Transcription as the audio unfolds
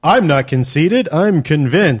I'm not conceited. I'm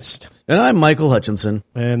convinced. And I'm Michael Hutchinson.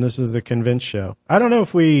 And this is the Convinced Show. I don't know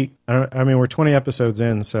if we're 20 episodes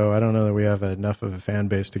in, so I don't know that we have enough of a fan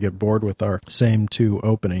base to get bored with our same two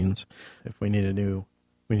openings. If we need to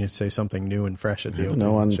say something new and fresh at the opening.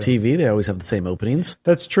 No, on show. TV, they always have the same openings.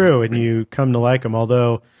 That's true, and you come to like them.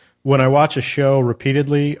 Although, when I watch a show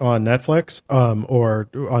repeatedly on Netflix or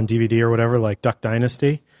on DVD or whatever, like Duck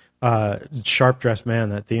Dynasty, Sharp Dressed Man,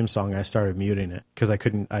 that theme song, I started muting it because I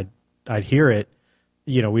couldn't. I'd hear it.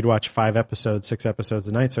 You know, we'd watch 5 episodes, 6 episodes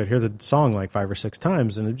a night, so I'd hear the song like 5 or 6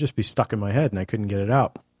 times, and it'd just be stuck in my head, and I couldn't get it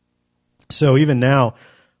out. So even now,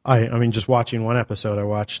 I mean, just watching one episode, I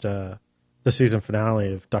watched the season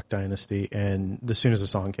finale of Duck Dynasty, and as soon as the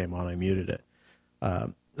song came on, I muted it.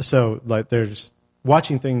 So like, they're just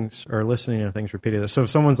watching things or listening to things repeatedly. So if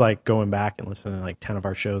someone's like going back and listening to like 10 of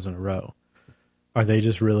our shows in a row, are they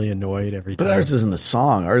just really annoyed every time? But ours isn't a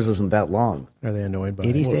song. Ours isn't that long. Are they annoyed by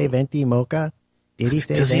Did he it? say venti mocha?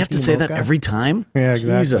 Does he have to say that every time? Yeah,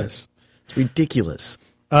 exactly. Jesus. It's ridiculous.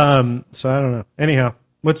 So I don't know. Anyhow,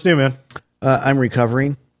 what's new, man? I'm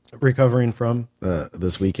recovering Recovering from?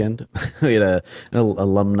 this weekend. We had an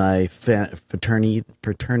alumni fraternity.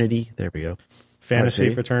 There we go. Fantasy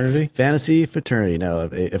RC. fraternity? Fantasy fraternity. No,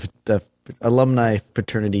 a alumni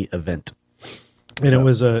fraternity event. And So-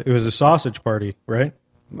 it was a sausage party, right?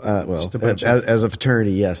 Well, Just a bunch of- as a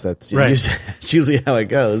fraternity, yes, that's Right. it's usually how it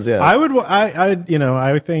goes. Yeah,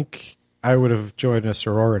 I think I would have joined a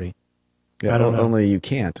sorority. yeah I don't know. only you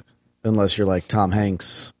can't unless you're like Tom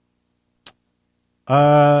Hanks.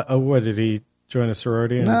 What did he join a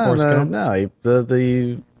sorority in Forrest Gump?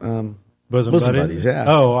 The Bosom Bosom Buddies, yeah.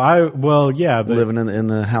 Oh, yeah, but living in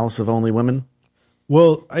the house of only women.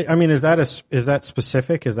 well, I mean, is that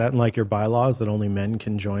specific? Is that in like your bylaws that only men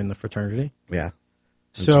can join the fraternity? Yeah, and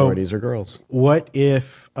So- sororities are girls. What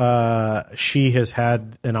if she has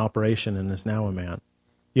had an operation and is now a man?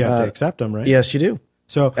 You have to accept them, right? Yes, you do.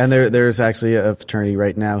 So, And there's actually a fraternity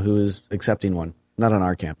right now who is accepting one. Not on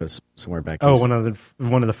our campus, somewhere back east. one of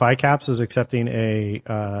the Phi Caps is accepting a.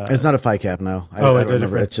 It's not a Phi Cap, no. I don't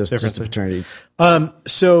remember. It's just a fraternity.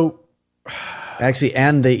 So Actually,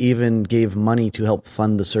 and they even gave money to help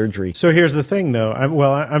fund the surgery. So here's the thing, though.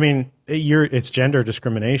 I mean, it's gender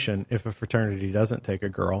discrimination if a fraternity doesn't take a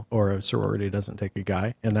girl or a sorority doesn't take a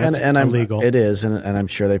guy, and that's illegal. It is, and I'm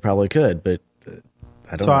sure they probably could, but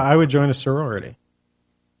I don't know. I would join a sorority.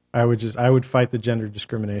 I would fight the gender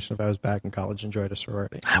discrimination if I was back in college and joined a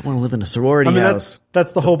sorority. I want to live in a sorority I mean, house.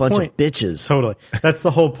 that's the whole bunch point. of bitches. Totally. That's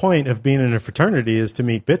the whole point of being in a fraternity is to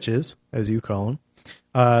meet bitches, as you call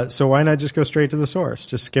them. So why not just go straight to the source?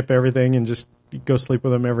 Just skip everything and just go sleep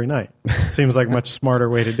with them every night. Seems like a much smarter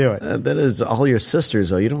way to do it. That is all your sisters,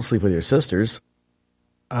 though. You don't sleep with your sisters.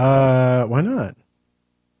 Why not?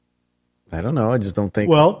 I don't know. I just don't think.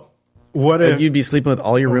 Well, what if you'd be sleeping with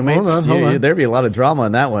all your roommates? Hold on. There'd be a lot of drama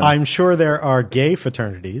in that one. I'm sure there are gay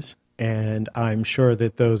fraternities, and I'm sure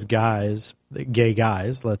that those guys, the gay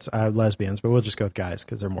guys, lesbians, but we'll just go with guys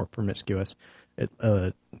because they're more promiscuous,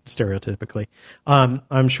 stereotypically.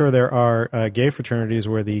 I'm sure there are gay fraternities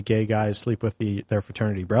where the gay guys sleep with their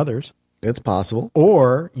fraternity brothers. It's possible.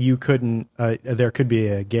 Or you couldn't. There could be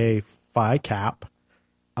a gay Phi Cap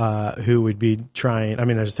who would be trying. I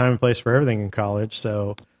mean, there's a time and place for everything in college.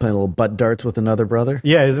 So Playing little butt darts with another brother.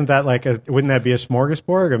 yeah, isn't that wouldn't that be a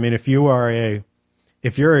smorgasbord? I mean, if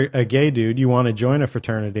you're a gay dude, you want to join a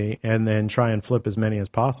fraternity and then try and flip as many as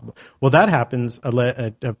possible. Well, that happens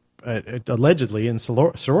allegedly in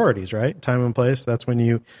sororities, right? Time and place. That's when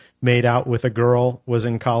you made out with a girl, was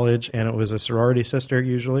in college, and it was a sorority sister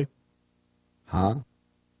usually. Huh?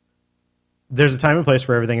 There's a time and place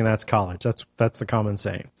for everything, and that's college. That's the common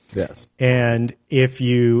saying. Yes. And if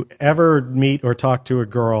you ever meet or talk to a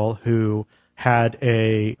girl who had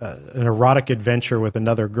an erotic adventure with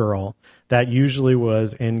another girl, that usually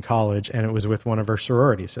was in college, and it was with one of her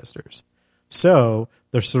sorority sisters. So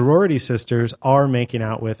the sorority sisters are making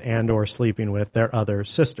out with and or sleeping with their other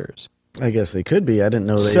sisters. I guess they could be. I didn't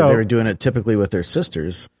know they were doing it typically with their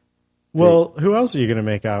sisters. Well, who else are you going to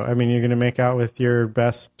make out? I mean, you're going to make out with your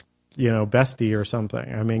best, bestie or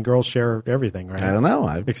something. I mean, girls share everything, right? I don't know.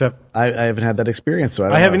 I haven't had that experience, so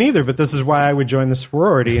I haven't either, but this is why I would join the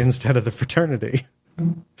sorority instead of the fraternity.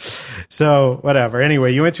 So, whatever.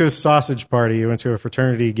 Anyway, you went to a sausage party. You went to a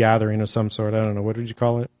fraternity gathering of some sort. I don't know. What did you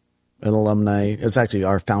call it? An alumni. It's actually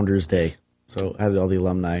our Founders Day. So I had all the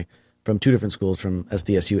alumni from 2 different schools, from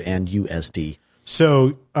SDSU and USD.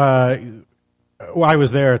 So, I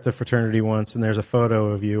was there at the fraternity once, and there's a photo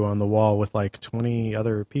of you on the wall with like 20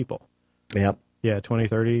 other people. Yep. Yeah,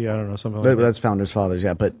 2030. I don't know, something like that. That's Founders Fathers,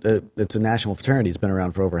 yeah. But it's a national fraternity. It's been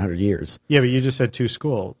around for over 100 years. Yeah, but you just said 2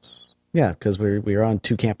 schools. Yeah, because we're on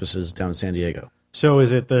 2 campuses down in San Diego. So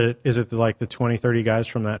is it like the 20, 30 guys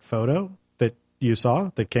from that photo that you saw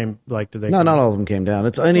that came, like, did they? No, not all of them came down.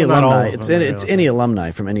 It's any Well, not all alumni. of It's them, it's yeah. any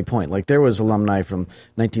alumni from any point. Like there was alumni from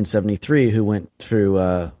 1973 who went through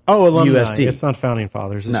alumni. USD. It's not founding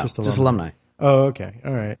fathers. It's No, just alumni. just alumni. Oh, okay.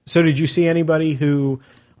 All right. So did you see anybody who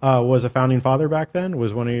was a founding father back then?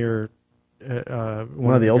 Was one of your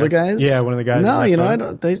One of the older guys? Yeah, one of the guys. No, in that I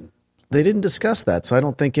photo? don't. They didn't discuss that, so I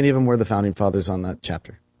don't think any of them were the founding fathers on that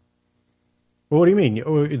chapter. Well, what do you mean?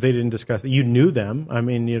 They didn't discuss it. You knew them. I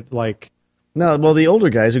mean, you like. No, well, the older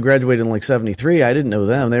guys who graduated in like 73, I didn't know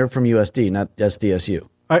them. They were from USD, not SDSU.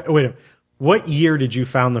 Wait a minute. What year did you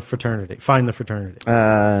find the fraternity?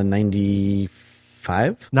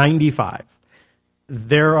 95? 95.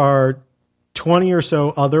 There are 20 or so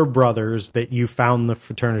other brothers that you found the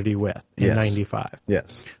fraternity with in Yes. 95.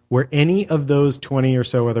 Yes. Were any of those 20 or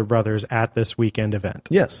so other brothers at this weekend event?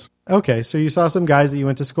 Yes. Okay, so you saw some guys that you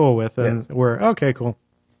went to school with and were, okay, cool.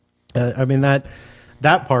 I mean, that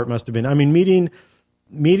part must have been, I mean, meeting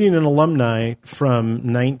an alumni from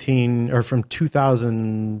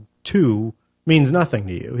 2002 means nothing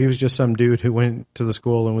to you. He was just some dude who went to the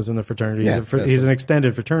school and was in the fraternity. He's an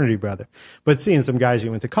extended fraternity brother. But seeing some guys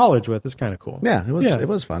you went to college with is kind of cool. Yeah, it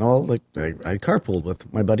was fun. Well, like I carpooled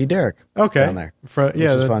with my buddy Derek. Okay. Down there. Which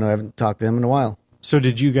is fun. I haven't talked to him in a while. So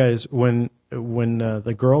did you guys, when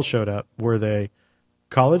the girls showed up, were they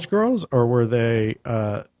college girls or were they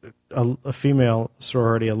a female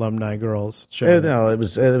sorority alumni girls showing up? No, it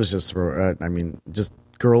was just just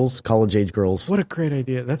girls, college age girls. What a great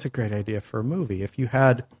idea. That's a great idea for a movie. If you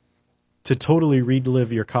had to totally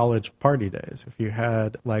relive your college party days, if you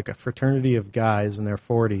had like a fraternity of guys in their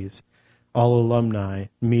 40s, all alumni,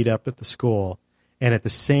 meet up at the school, and at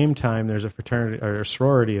the same time there's a fraternity or a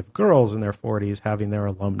sorority of girls in their 40s having their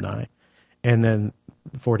alumni, and then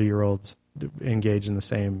 40-year-olds engage in the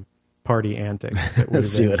same party antics. That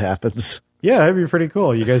Let's see what happens. Yeah, that'd be pretty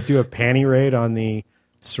cool. You guys do a panty raid on the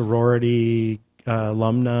sorority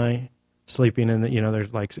alumni sleeping in the,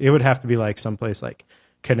 there's like, it would have to be like someplace like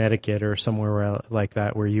Connecticut or somewhere like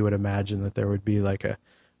that where you would imagine that there would be like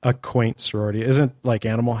a quaint sorority. Isn't like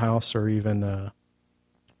Animal House or even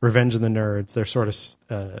Revenge of the Nerds, they're sort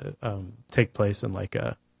of take place in like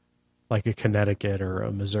a Connecticut or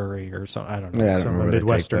a Missouri or something. I don't know. Yeah, I don't some remember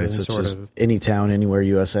Midwestern it's sort just of. any town, anywhere,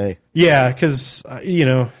 USA. Yeah, because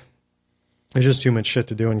there's just too much shit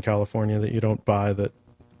to do in California that you don't buy that.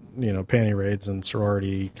 Panty raids and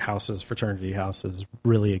sorority houses, fraternity houses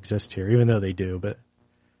really exist here, even though they do, but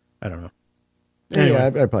I don't know. Anyway, Yeah,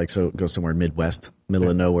 I'd probably go somewhere Midwest, middle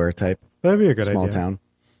of nowhere type. that'd be a good Small idea.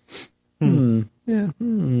 town.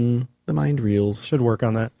 The mind reels. Should work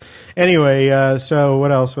on that. Anyway, so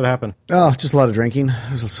what else would happen? Oh, just a lot of drinking.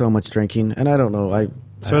 There's so much drinking. And I don't know.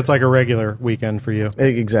 So it's like a regular weekend for you.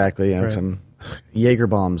 Exactly. Yeah, Right. some Jaeger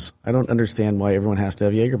bombs. I don't understand why everyone has to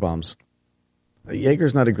have Jaeger bombs.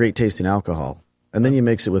 Jaeger's not a great tasting alcohol. And then you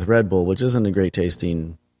mix it with Red Bull, which isn't a great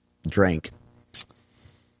tasting drink.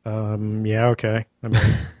 Yeah, okay. I mean,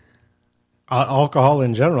 alcohol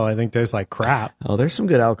in general, I think tastes like crap. Oh, there's some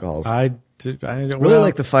good alcohols. I don't really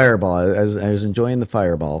like the Fireball. I was enjoying the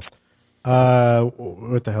Fireball.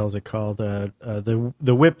 what the hell is it called? The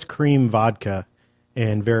whipped cream vodka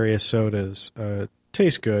and various sodas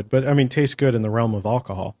taste good, but I mean taste good in the realm of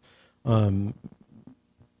alcohol.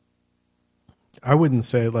 I wouldn't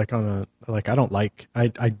say like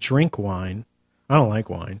I drink wine. I don't like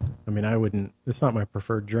wine. I mean, I wouldn't. It's not my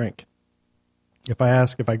preferred drink. If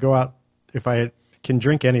I go out, if I can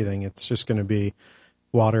drink anything, it's just going to be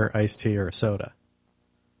water, iced tea, or a soda.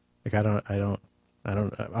 Like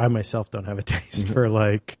I myself don't have a taste for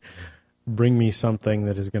like, bring me something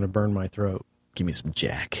that is going to burn my throat. Give me some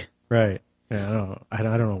Jack. Right. Yeah. I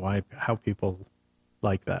don't know how people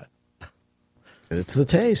like that. It's the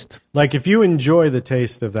taste. Like if you enjoy the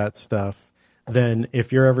taste of that stuff, then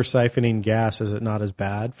if you're ever siphoning gas, is it not as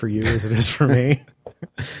bad for you as it is for me?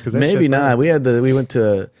 'Cause that Maybe shit not. burns. We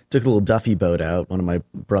took a little Duffy boat out. One of my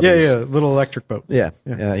brothers. Yeah, little electric boats. Yeah.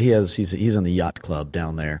 He's on the yacht club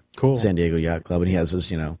down there. Cool. San Diego Yacht Club, and he has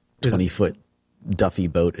his 20-foot Duffy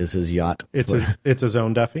boat as his yacht. It's his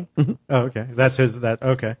own Duffy. Oh, okay. That's his yacht.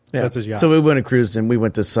 Yeah. So we went and cruised, and we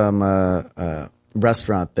went to some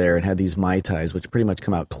restaurant there and had these Mai Tais, which pretty much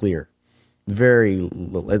come out clear. Very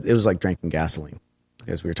little. It was like drinking gasoline,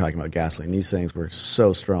 because we were talking about gasoline. These things were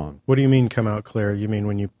so strong. What do you mean come out clear? You mean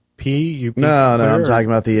when you pee? No, clear, I'm or- talking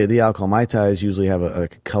about the alcohol. Mai Tais usually have a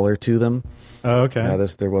color to them. Oh, okay.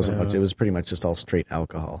 There wasn't much. It was pretty much just all straight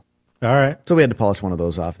alcohol. All right. So we had to polish one of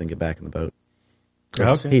those off and get back in the boat. Of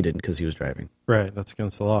course, Okay. he didn't because he was driving. Right. That's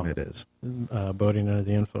against the law. It is. Boating under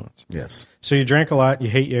the influence. Yes. So you drank a lot. You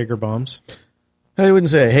hate Jaeger bombs. I wouldn't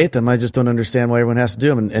say I hate them. I just don't understand why everyone has to do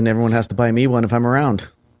them, and everyone has to buy me one if I'm around.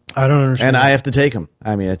 I don't understand. And I have to take them.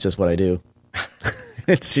 I mean, it's just what I do.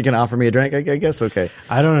 You can offer me a drink, I guess, okay.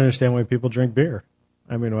 I don't understand why people drink beer.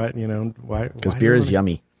 I mean, why? Because beer is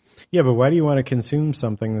yummy. Yeah, but why do you want to consume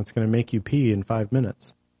something that's going to make you pee in 5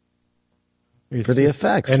 minutes? It's For the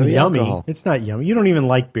effects, and for the yummy. alcohol. It's not yummy. You don't even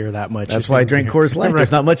like beer that much. That's You why I say drink beer. Coors Light. Right.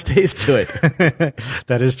 There's not much taste to it.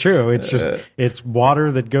 That is true. It's just it's water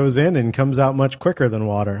that goes in and comes out much quicker than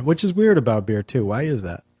water, which is weird about beer too. Why is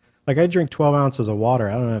that? Like I drink 12 ounces of water.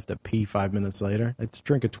 I don't have to pee 5 minutes later. I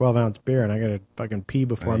drink a 12-ounce beer and I got to fucking pee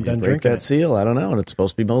before I'm done Break drinking that it. seal. I don't know. And it's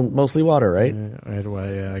supposed to be mostly water, right?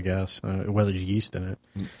 Yeah, I guess. Whether there's yeast in it.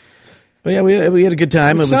 But yeah, we had a good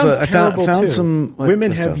time. It sounds I terrible found too. some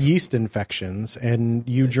Women what have stuff? yeast infections, and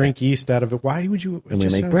you drink yeast out of it. Why would you? It And we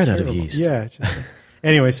just make sounds bread out of terrible. yeast. Yeah.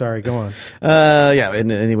 Anyway, sorry. Go on. Yeah.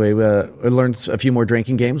 And anyway, I learned a few more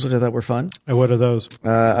drinking games, which I thought were fun. What are those?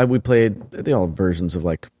 We played all versions of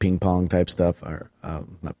like ping pong type stuff, or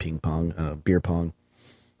not ping pong, beer pong.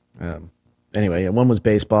 Anyway, one was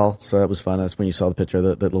baseball, so that was fun. That's when you saw the picture of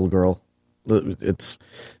that little girl. It's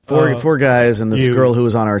four guys and this girl who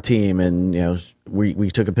was on our team, and we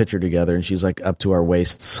took a picture together, and she's like up to our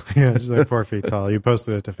waists. Yeah, she's like 4 feet tall. You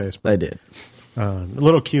posted it to Facebook. I did. A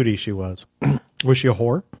little cutie she was. Was she a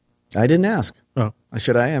whore? I didn't ask. Oh,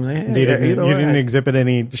 Should I? I'm like, you didn't, either you or. didn't exhibit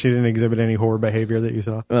any. She didn't exhibit any whore behavior that you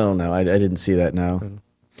saw. Oh no, I didn't see that. No.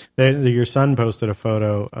 Your son posted a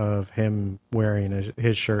photo of him wearing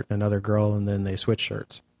his shirt and another girl, and then they switched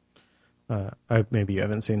shirts. Maybe you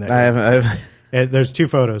haven't seen that. I haven't. There's two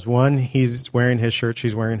photos. One, he's wearing his shirt,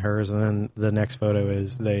 she's wearing hers, and then the next photo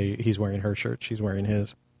is he's wearing her shirt, she's wearing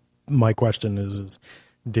his. My question is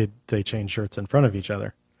did they change shirts in front of each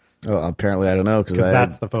other? Well, apparently I don't know Because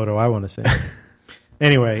that's the photo I want to see.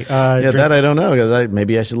 Anyway, that I don't know because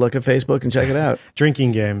maybe I should look at Facebook and check it out.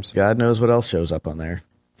 Drinking games. God knows what else shows up on there.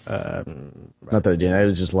 Not that I did. It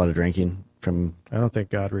was just a lot of drinking from. I don't think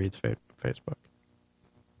God reads Facebook.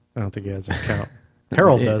 I don't think he has an account.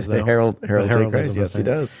 Harold does though. Harold J. Christ, doesn't yes, he listen.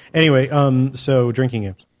 does. Anyway, so drinking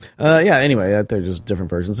games. Yeah. Anyway, they're just different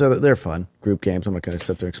versions. So they're fun group games. I'm not going to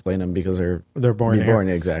sit there and explain them because They're boring. be boring.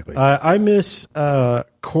 Exactly. I miss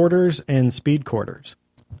quarters and speed quarters.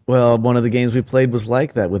 Well, one of the games we played was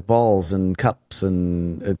like that with balls and cups,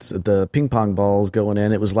 and it's the ping pong balls going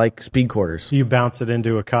in. It was like speed quarters. You bounce it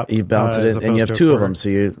into a cup. You bounce it as in, and you opposed have to a two of quarter. them. So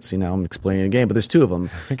you see now I'm explaining a game, but there's two of them.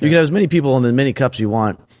 You can have as many people in as many cups you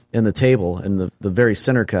want in the table. And the very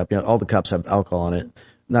center cup, all the cups have alcohol in it,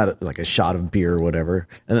 not like a shot of beer or whatever.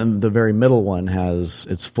 And then the very middle one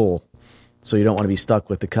it's full. So you don't want to be stuck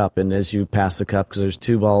with the cup. And as you pass the cup, because there's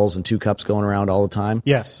two balls and two cups going around all the time.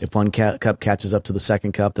 Yes. If one cup catches up to the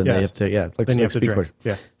second cup, then they have Yes. to, Then you have to speed drink. quarters.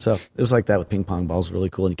 Yeah. So it was like that with ping pong balls. Really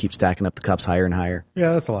cool. And you keep stacking up the cups higher and higher.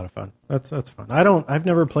 Yeah, that's a lot of fun. That's fun. I've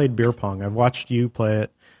never played beer pong. I've watched you play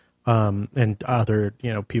it, and other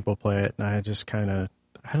people play it, and I just kind of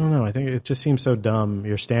I don't know. I think it just seems so dumb.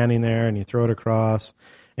 You're standing there and you throw it across,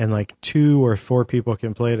 and like 2 or 4 people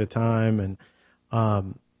can play at a time, and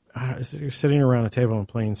you're sitting around a table and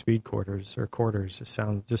playing speed quarters or quarters.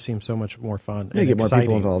 It just seems so much more fun. You and get more exciting.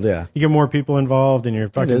 people involved, yeah. You get more people involved, and you're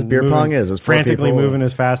fucking is. Beer pong is. It's 4 frantically people. moving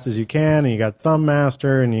as fast as you can, and you got Thumb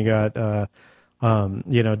Master, and you got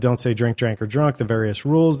don't say drink, drank, or drunk. The various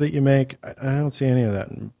rules that you make. I don't see any of that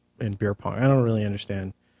in beer pong. I don't really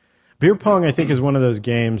understand. Beer pong, I think, is one of those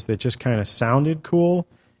games that just kind of sounded cool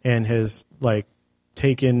and has like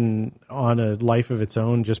taken on a life of its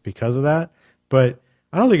own just because of that. But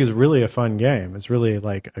I don't think it's really a fun game. It's really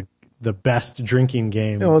like the best drinking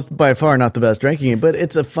game. No, it's by far not the best drinking game, but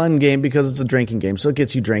it's a fun game because it's a drinking game. So it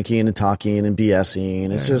gets you drinking and talking and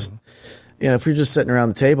BSing. It's just, if you're just sitting around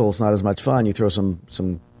the table, it's not as much fun. You throw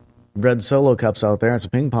some red Solo cups out there and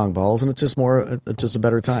some ping pong balls, and it's just just a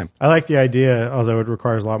better time. I like the idea, although it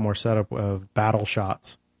requires a lot more setup of battle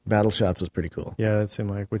shots. Battle shots is pretty cool. Yeah, that seemed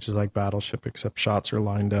like, which is like Battleship, except shots are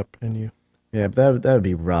lined up and you. Yeah, but that would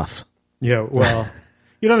be rough. Yeah, well,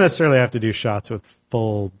 you don't necessarily have to do shots with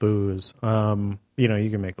full booze. You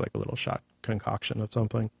can make like a little shot concoction of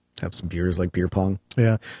something. Have some beers like beer pong.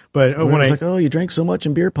 Yeah, but when it's like, oh, you drank so much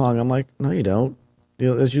in beer pong. I'm like, no, you don't.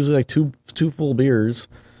 There's usually like two full beers,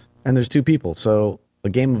 and there's 2 people. So a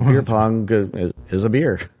game of beer pong is a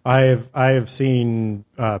beer. I have seen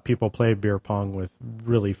people play beer pong with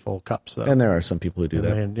really full cups, though. And there are some people who do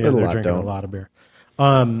that. And but they're a lot drinking don't. a lot of beer.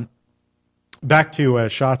 Back to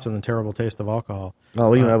shots and the terrible taste of alcohol.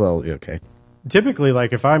 Oh, okay. typically,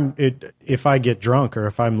 like if I get drunk or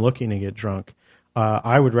if I'm looking to get drunk,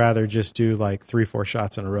 I would rather just do like 3-4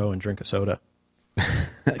 shots in a row and drink a soda.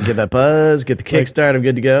 Get that buzz, get the kickstart. I'm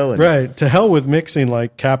good to go. And Right. To hell with mixing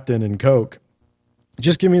like Captain and Coke.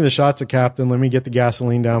 Just give me the shots of Captain. Let me get the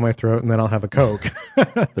gasoline down my throat, and then I'll have a Coke.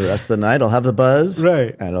 the rest of the night, I'll have the buzz.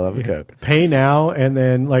 Right. And I'll have a Coke. Pay now, and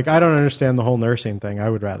then like I don't understand the whole nursing thing. I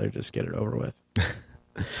would rather just get it over with.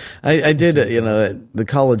 I did, the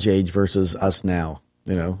college age versus us now.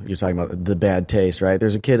 You're talking about the bad taste, right?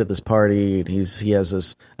 There's a kid at this party, and he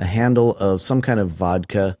has a handle of some kind of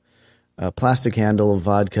vodka, a plastic handle of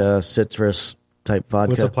vodka, citrus type vodka.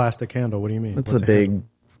 What's a plastic handle? What do you mean? It's What's a big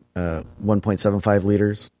 1.75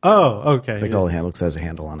 liters. Oh, okay. They call it a handle because it has a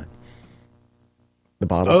handle on it. The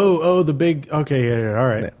bottle. Oh, the big. Okay, yeah, all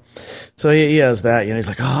right. Yeah. So he has that. He's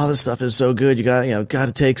like, "Oh, this stuff is so good. You got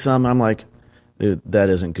to take some." And I'm like, "Dude, that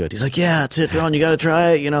isn't good." He's like, "Yeah, it's it, Ron. You got to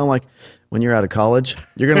try it." I'm like, when you're out of college,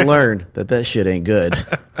 you're gonna learn that shit ain't good.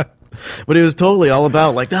 But he was totally all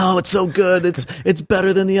about like, "No, it's so good. It's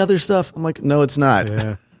better than the other stuff." I'm like, "No, it's not.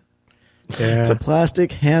 Yeah. It's a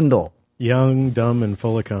plastic handle." Young, dumb, and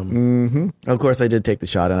full of cum. Mm-hmm. Of course, I did take the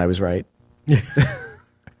shot, and I was right.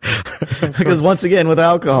 Because once again, with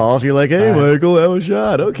alcohol, if you're like, "Hey, Michael, have a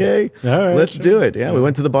shot," okay, all right, let's do it. Yeah, we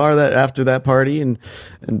went to the bar after that party and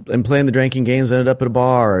playing the drinking games. Ended up at a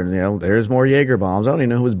bar, and there's more Jaeger bombs. I don't even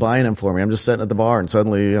know who was buying them for me. I'm just sitting at the bar, and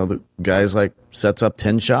suddenly, the guy's like sets up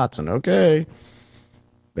 10 shots, and okay.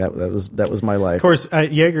 That was my life. Of course,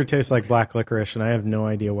 Jaeger tastes like black licorice, and I have no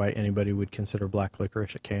idea why anybody would consider black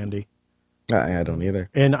licorice a candy. I don't either.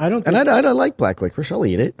 And I don't. I don't like black licorice. I'll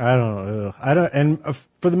eat it. I don't. And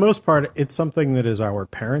for the most part, it's something that is our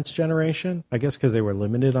parents' generation. I guess because they were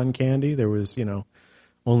limited on candy, there was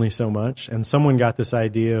only so much. And someone got this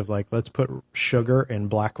idea of like, let's put sugar and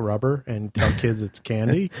black rubber and tell kids it's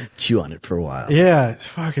candy. Chew on it for a while. Yeah, it's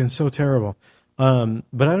fucking so terrible.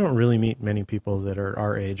 But I don't really meet many people that are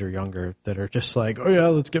our age or younger that are just like, oh yeah,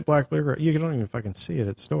 let's get black licorice. You don't even fucking see it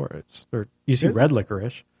at stores. Or you see red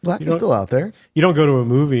licorice. Black is still out there. You don't go to a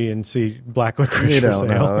movie and see black licorice for sale.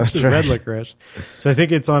 No, that's it's right. red licorice. So I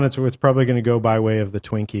think it's probably going to go by way of the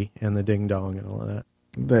Twinkie and the Ding Dong and all of that.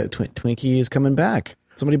 The Twinkie is coming back.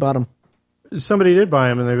 Somebody bought them. Somebody did buy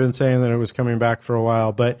them, and they've been saying that it was coming back for a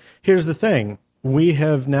while. But here's the thing. We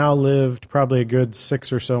have now lived probably a good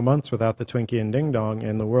 6 or so months without the Twinkie and Ding Dong,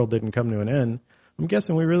 and the world didn't come to an end. I'm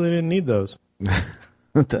guessing we really didn't need those.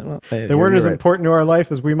 They weren't as important to our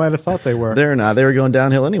life as we might have thought they were. They're not. They were going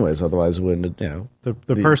downhill anyways. Otherwise, it wouldn't.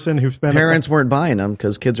 The person who spent parents weren't buying them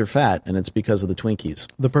because kids are fat, and it's because of the Twinkies.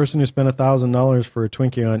 The person who spent $1,000 for a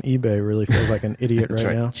Twinkie on eBay really feels like an idiot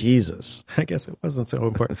right now. Jesus, I guess it wasn't so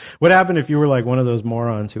important. What happened if you were like one of those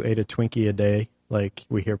morons who ate a Twinkie a day? Like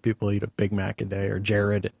we hear people eat a Big Mac a day, or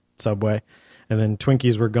Jared at Subway. And then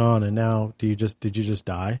Twinkies were gone, and now did you just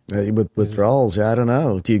die? With withdrawals, I don't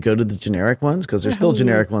know. Do you go to the generic ones? Because there's still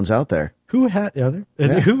generic ones out there. Who has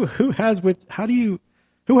who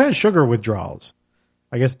has sugar withdrawals?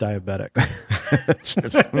 I guess diabetics.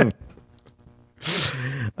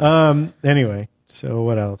 Anyway, so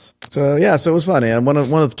what else? So it was funny. And one of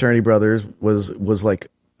the fraternity brothers was like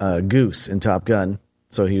Goose in Top Gun.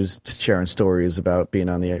 So he was sharing stories about being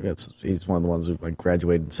on the air. He's one of the ones who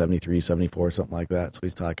graduated in 73, 74, something like that. So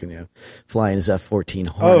he's talking, flying his F-14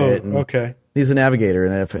 Hornet. Oh, okay. He's a navigator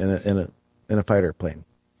in a fighter plane.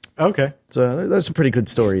 Okay. So there's some pretty good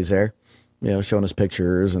stories there. Showing us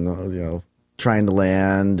pictures and trying to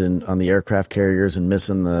land and on the aircraft carriers and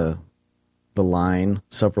missing the line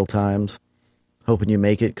several times, hoping you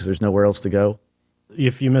make it because there's nowhere else to go.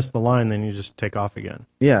 If you miss the line, then you just take off again.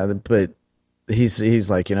 Yeah, but. He's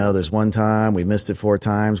like, there's one time we missed it 4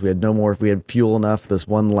 times. We had no more. If we had fuel enough, this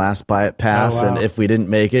one last pass, and if we didn't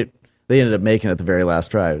make it, they ended up making it the very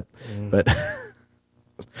last try. But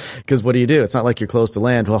because what do? It's not like you're close to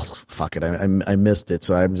land. Well, fuck it, I missed it,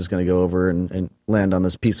 so I'm just going to go over and land on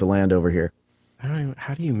this piece of land over here.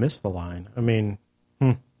 How do you miss the line? I mean,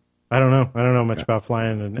 I don't know. I don't know much about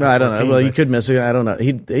flying. I don't know. Well, you could miss it. I don't know.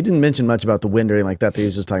 He didn't mention much about the wind or anything like that. He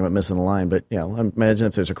was just talking about missing the line. But I imagine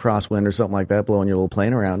if there's a crosswind or something like that blowing your little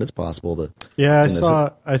plane around, it's possible to. Yeah,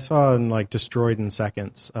 I saw in like Destroyed in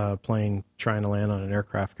Seconds, plane trying to land on an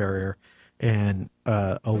aircraft carrier, and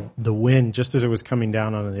the wind, just as it was coming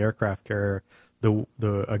down on the aircraft carrier,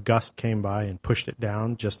 a gust came by and pushed it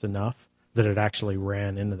down just enough that it actually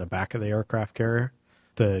ran into the back of the aircraft carrier.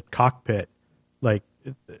 The cockpit,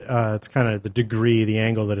 it's kind of the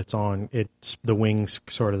angle that it's on. It's the wings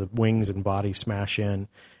and body smash in,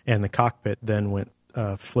 and the cockpit then went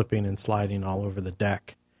flipping and sliding all over the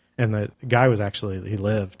deck. And the guy was actually, he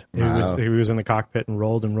lived. Wow. He was in the cockpit and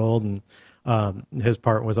rolled, and his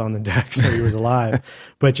part was on the deck, so he was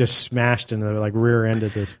alive, but just smashed into the like rear end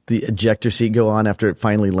of this. The ejector seat go on after it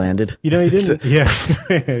finally landed. You know, he didn't. Yeah,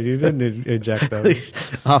 he didn't eject those.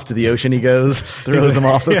 Off to the ocean he goes, throws him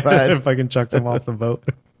off the side. If I can chuck him off the boat.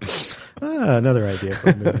 Another idea for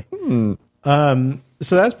a movie.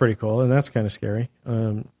 So that's pretty cool, and that's kind of scary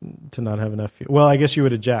to not have enough fuel. Well, I guess you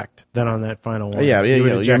would eject then on that final one. Yeah, you would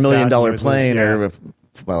your eject $1 million out, plane, yeah. or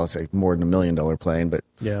well, it's like more than $1 million plane, but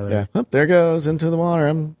Yeah. Oh, there goes into the water.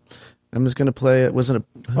 I'm just gonna play it. Wasn't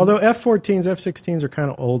a Although F-14s, F-16s are kind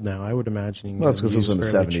of old now, I would imagine. You can well, get because them this was in the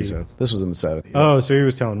used fairly '70s. cheap. So this was in the '70s. Oh, so he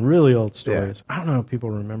was telling really old stories. I don't know if people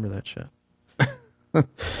remember that shit.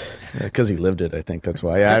 Because he lived it, I think that's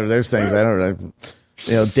why. Yeah, there's things I don't know.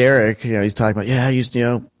 You know, Derek, he's talking about,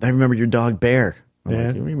 I remember your dog Bear. I'm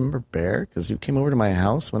like, you remember Bear? Because you came over to my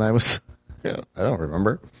house when I was, I don't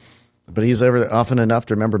remember. But he's over there often enough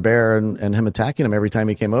to remember Bear and him attacking him every time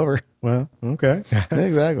he came over. Well, okay.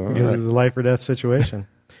 Exactly. Because it was a life or death situation.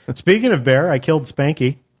 Speaking of Bear, I killed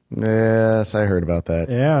Spanky. Yes, I heard about that.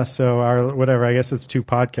 Yeah, so I guess it's 2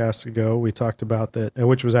 podcasts ago, we talked about that,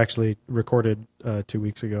 which was actually recorded 2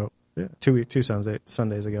 weeks ago. Yeah, two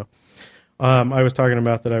Sundays ago. I was talking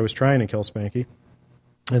about that I was trying to kill Spanky,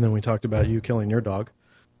 and then we talked about you killing your dog.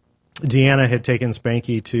 Deanna had taken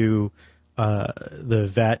Spanky to the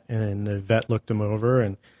vet, and the vet looked him over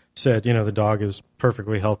and said, the dog is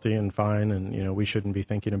perfectly healthy and fine, and, we shouldn't be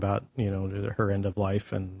thinking about, her end of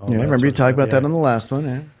life. And all Yeah, I that remember sort you of talked stuff. about that on the last one.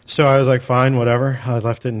 Yeah. So I was like, fine, whatever. I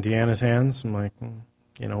left it in Deanna's hands. I'm like,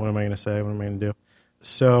 what am I going to say? What am I going to do?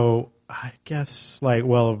 So I guess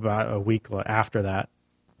about a week after that,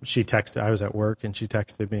 she texted, I was at work, and she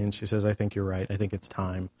texted me and she says, I think you're right. I think it's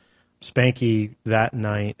time. Spanky that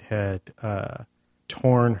night had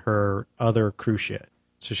torn her other cruciate.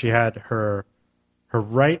 So she had her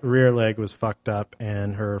right rear leg was fucked up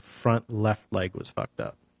and her front left leg was fucked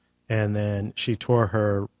up. And then she tore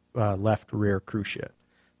her left rear cruciate.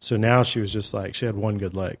 So now she was just like, she had one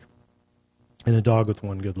good leg. And a dog with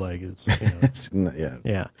one good leg is,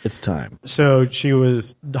 yeah. It's time. So she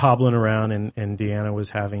was hobbling around, and Deanna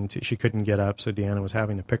was she couldn't get up, so Deanna was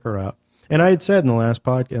having to pick her up. And I had said in the last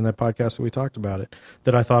in that podcast that we talked about it,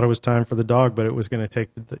 that I thought it was time for the dog, but it was going to take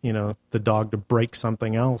the dog to break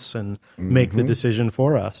something else and make the decision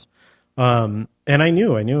for us. And I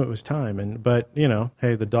knew it was time. But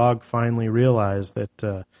hey, the dog finally realized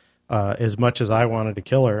that as much as I wanted to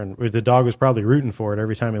kill her, and the dog was probably rooting for it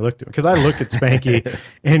every time he looked at me. Because I looked at Spanky,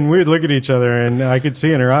 and we'd look at each other, and I could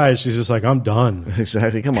see in her eyes, she's just like, I'm done.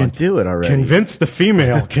 Exactly. Come on, do it already. Convince the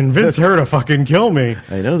female. Convince her to fucking kill me.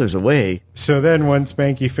 I know there's a way. So then when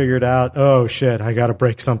Spanky figured out, oh, shit, I got to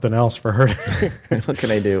break something else for her. What can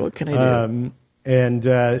I do? And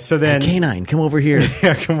so then... Hey, Canine, come over here.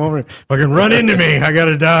 Yeah, come over. Fucking run into me. I got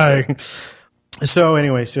to die. So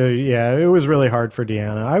anyway, it was really hard for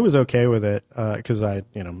Deanna. I was okay with it because I,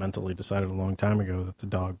 mentally decided a long time ago that the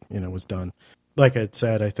dog, was done. Like I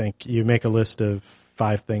said, I think you make a list of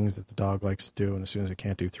 5 things that the dog likes to do, and as soon as it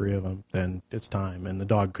can't do 3 of them, then it's time. And the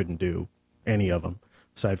dog couldn't do any of them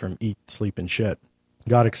aside from eat, sleep, and shit.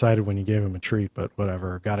 Got excited when you gave him a treat, but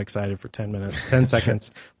whatever. Got excited for 10 seconds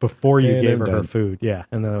before you gave her food. Yeah,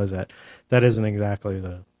 and that was it. That isn't exactly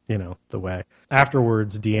the way.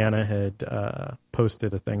 Afterwards, Deanna had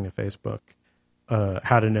posted a thing to Facebook,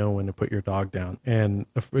 how to know when to put your dog down, and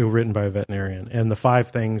it was written by a veterinarian. And the 5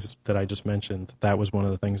 things that I just mentioned, that was one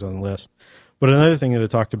of the things on the list. But another thing that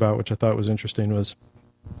it talked about, which I thought was interesting, was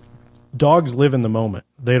dogs live in the moment.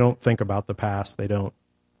 They don't think about the past.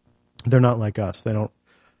 They're not like us. They don't,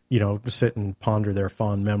 sit and ponder their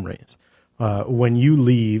fond memories. When you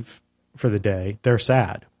leave for the day, they're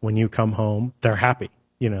sad. When you come home, they're happy.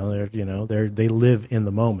 They live in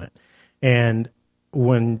the moment. And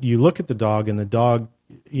when you look at the dog, and the dog,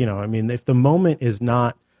 if the moment is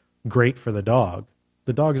not great for the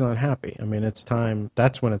dog's not happy. It's time.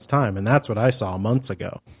 That's when it's time. And that's what I saw months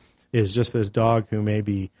ago, is just this dog who may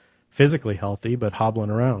be physically healthy, but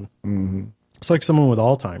hobbling around. Mm-hmm. It's like someone with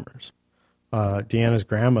Alzheimer's. Deanna's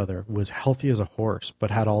grandmother was healthy as a horse,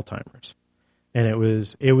 but had Alzheimer's. And it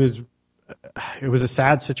was a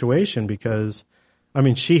sad situation because,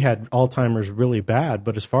 she had Alzheimer's really bad,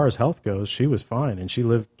 but as far as health goes, she was fine. And she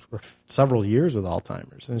lived for several years with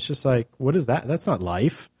Alzheimer's. And it's just like, what is that? That's not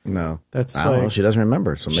life. No. That's I don't know. She doesn't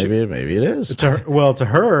remember. So maybe it is. To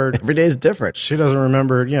her, every day is different. She doesn't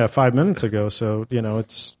remember, 5 minutes ago. So,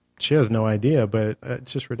 she has no idea, but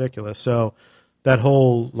it's just ridiculous. So that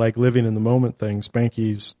whole living in the moment thing,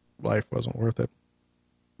 Spanky's life wasn't worth it.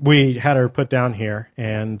 we had her put down here,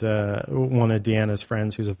 and one of Deanna's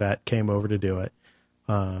friends, who's a vet, came over to do it.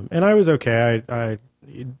 And I was okay.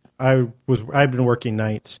 I'd been working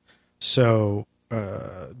nights, so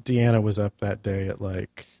Deanna was up that day at 9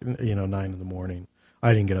 in the morning.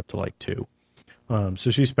 I didn't get up till 2.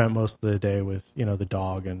 So she spent most of the day with the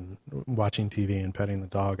dog and watching TV and petting the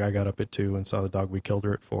dog. I got up at 2 and saw the dog. We killed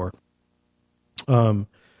her at 4. And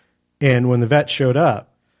when the vet showed up,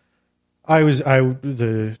 we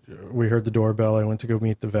heard the doorbell. I went to go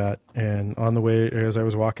meet the vet, and on the way, as I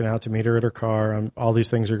was walking out to meet her at her car, all these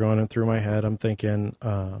things are going through my head. I'm thinking,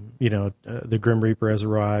 the Grim Reaper has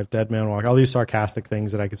arrived, dead man walk, all these sarcastic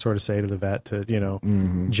things that I could sort of say to the vet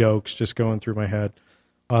to, jokes just going through my head,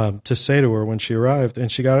 to say to her when she arrived.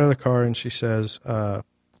 And she got out of the car and she says,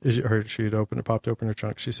 she'd popped open her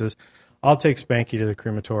trunk. She says, "I'll take Spanky to the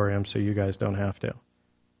crematorium so you guys don't have to."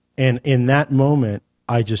 And in that moment,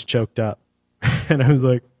 I just choked up, and I was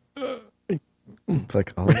like, it's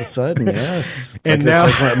like all of a sudden, yes.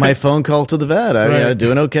 It's like my phone call to the vet. I'm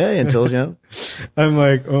doing okay until, I'm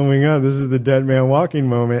like, oh my God, this is the dead man walking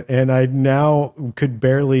moment. And I now could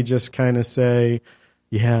barely just kind of say,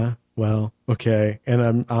 yeah, well, okay.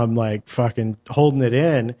 And I'm like fucking holding it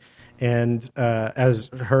in. And as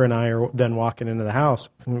her and I are then walking into the house,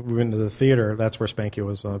 we went to the theater. That's where Spanky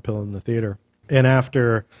was on a pillow in the theater. And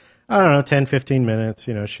after, I don't know, 10, 15 minutes,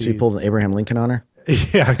 So you pulled an Abraham Lincoln on her?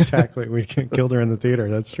 Yeah, exactly. We killed her in the theater.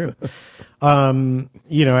 That's true.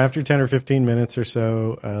 After 10 or 15 minutes or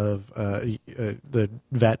so of the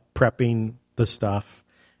vet prepping the stuff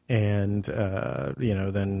and,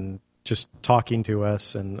 then just talking to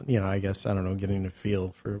us and, I guess, I don't know, getting a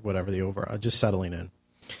feel for whatever the overall, just settling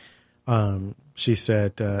in. She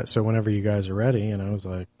said, so whenever you guys are ready, and I was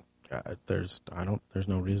like, there's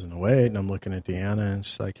no reason to wait. And I'm looking at Deanna, and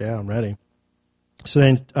she's like, yeah, I'm ready. So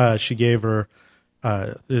then she gave her,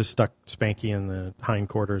 just stuck Spanky in the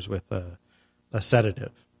hindquarters with a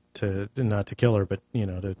sedative not to kill her, but,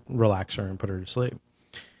 to relax her and put her to sleep.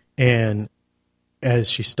 And as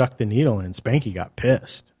she stuck the needle in, Spanky got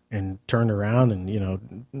pissed and turned around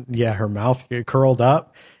and, her mouth curled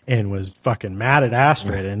up and was fucking mad at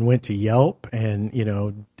Astrid and went to yelp. And,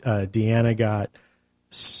 Deanna got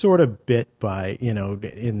sort of bit by,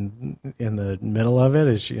 in the middle of it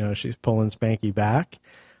as, she's pulling Spanky back.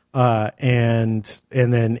 And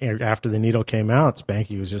then after the needle came out,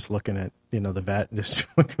 Spanky was just looking at, the vet, just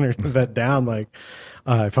looking at the vet down like,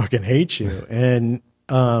 I fucking hate you. And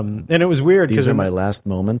it was weird. These are my last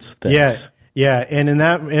moments. Thanks. Yeah. And in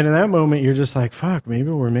that moment, you're just like, fuck, maybe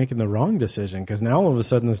we're making the wrong decision. Cause now all of a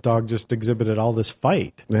sudden this dog just exhibited all this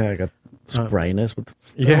fight. Yeah. I got spryness. Where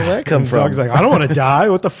did that come from? The dog's like, I don't want to die.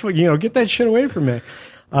 What the fuck? Get that shit away from me.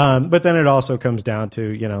 But then it also comes down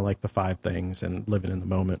to, the 5 things and living in the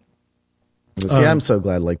moment. See, I'm so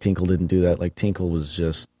glad Tinkle didn't do that. Tinkle was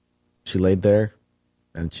just, she laid there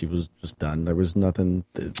and she was just done. There was nothing.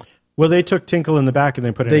 Well, they took Tinkle in the back and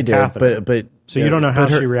they put it in a catheter. But so you don't know how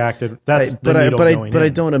she reacted. That's but I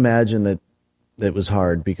don't imagine that it was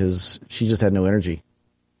hard because she just had no energy.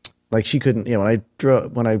 She couldn't,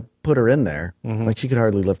 when I put her in there, she could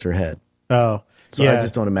hardly lift her head. Oh, so I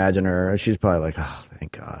just don't imagine her. She's probably like, oh,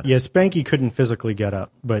 thank God. Yeah, Spanky couldn't physically get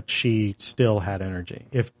up, but she still had energy.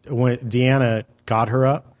 When Deanna got her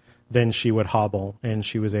up, then she would hobble and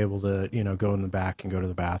she was able to, go in the back and go to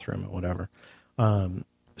the bathroom or whatever.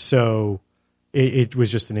 So it was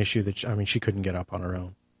just an issue that she couldn't get up on her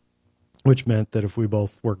own, which meant that if we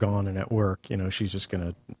both were gone and at work, she's just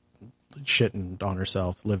going to shit on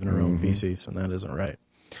herself, live in her own feces, and that isn't right.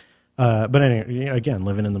 But anyway, again,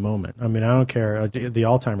 living in the moment. I don't care. The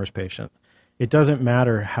Alzheimer's patient, it doesn't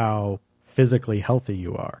matter how physically healthy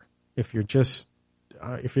you are. If you're just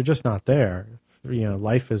not there,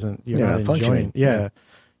 life isn't, you're not enjoying. Yeah.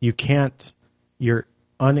 You can't, you're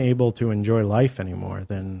unable to enjoy life anymore.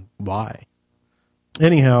 Then why?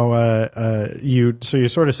 Anyhow, you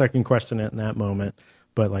sort of second question it in that moment,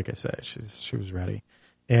 but like I said, she was ready.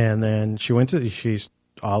 And then she's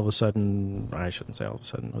all of a sudden, I shouldn't say all of a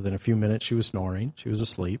sudden, within a few minutes, she was snoring. She was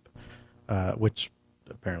asleep, which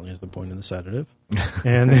apparently is the point of the sedative.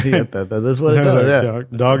 And that is what it does. Yeah.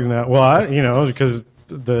 Dog's not, well, because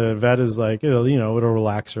the vet is like, it'll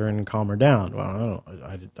relax her and calm her down. Well,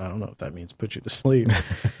 I don't know if that means put you to sleep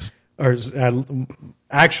or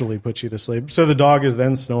actually put you to sleep. So the dog is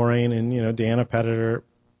then snoring and, Deanna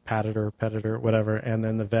patted her, whatever. And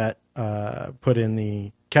then the vet put in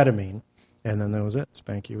the ketamine. And then that was it.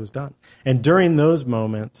 Spanky was done. And during those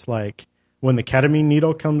moments, when the ketamine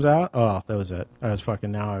needle comes out, oh, that was it. I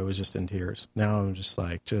was just in tears. Now I'm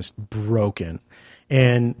just broken.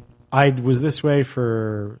 And I was this way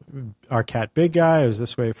for our cat Big Guy. I was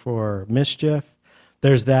this way for Mischief.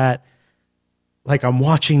 There's that, like, I'm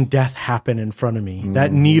watching death happen in front of me.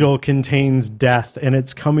 That needle contains death, and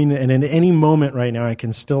it's coming. And in any moment right now, I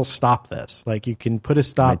can still stop this. Like, you can put a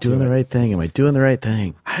stop. Am I doing the right thing? Am I doing the right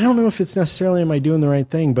thing? I don't know if it's necessarily am I doing the right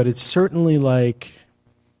thing, but it's certainly like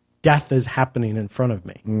death is happening in front of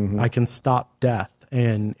me. I can stop death,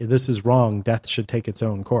 and this is wrong. Death should take its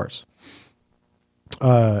own course.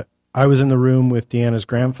 I was in the room with Deanna's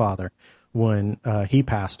grandfather when he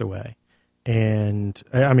passed away. And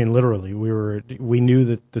I mean, literally, we knew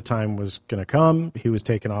that the time was going to come. He was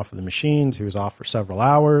taken off of the machines. He was off for several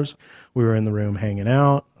hours. We were in the room hanging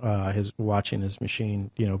out, watching his machine,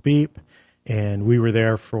 beep. And we were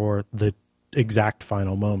there for the exact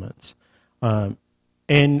final moments.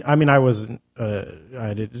 And I mean,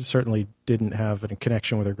 certainly didn't have a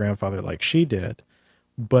connection with her grandfather like she did,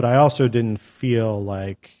 but I also didn't feel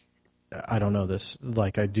like, I don't know this,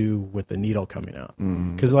 like I do with the needle coming out.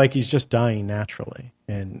 Because like he's just dying naturally.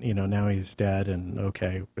 And, now he's dead and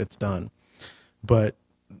okay, it's done. But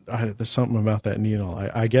there's something about that needle.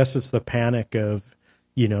 I guess it's the panic of,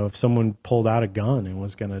 if someone pulled out a gun and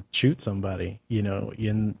was going to shoot somebody,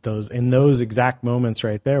 in those exact moments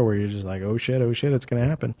right there where you're just like, oh shit, it's going to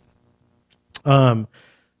happen.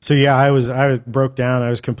 So yeah, I was broke down. I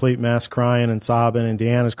was a complete mess, crying and sobbing, and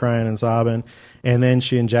Deanna's crying and sobbing. And then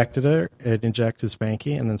she injected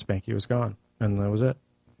Spanky, and then Spanky was gone, and that was it.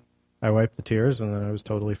 I wiped the tears, and then I was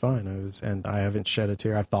totally fine. And I haven't shed a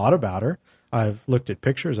tear. I've thought about her. I've looked at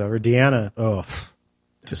pictures of her. Deanna,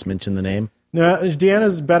 just mention the name. No,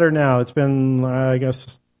 Deanna's better now. It's been, I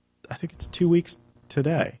think it's 2 weeks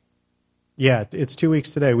today. Yeah, it's 2 weeks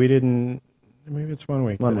today. Maybe it's 1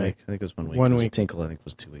 week. 1 week. I think it was 1 week. 1 week. Tinkle, I think,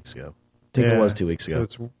 was 2 weeks ago. Tinkle was 2 weeks ago.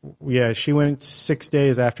 So she went 6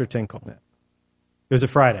 days after Tinkle. Yeah. It was a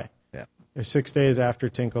Friday. Yeah. It was 6 days after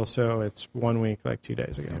Tinkle, so it's 1 week, like 2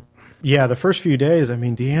 days ago. Yeah, the first few days, I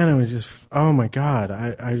mean, Deanna was just, oh my God.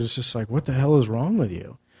 I was just like, what the hell is wrong with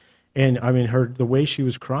you? And I mean, the way she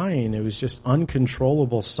was crying, it was just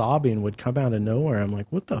uncontrollable sobbing would come out of nowhere. I'm like,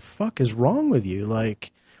 what the fuck is wrong with you?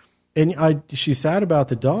 Like, and she's sad about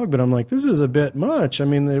the dog, but I'm like, this is a bit much. I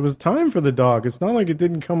mean, it was time for the dog. It's not like it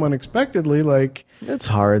didn't come unexpectedly. Like, it's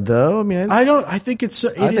hard though. I mean, I think it's.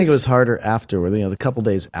 I think it was harder afterward. The couple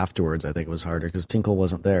days afterwards, I think it was harder because Tinkle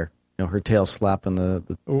wasn't there. Her tail slapping that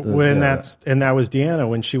was Deanna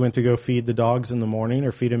when she went to go feed the dogs in the morning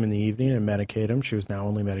or feed them in the evening and medicate them. She was now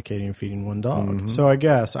only medicating and feeding one dog. So I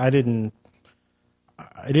guess I didn't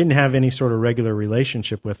have any sort of regular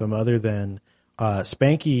relationship with them other than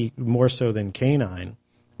Spanky more so than Canine.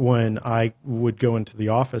 When I would go into the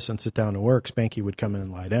office and sit down to work, Spanky would come in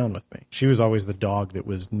and lie down with me. She was always the dog that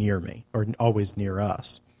was near me or always near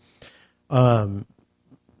us.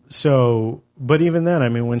 So, but even then, I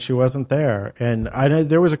mean, when she wasn't there, and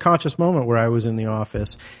there was a conscious moment where I was in the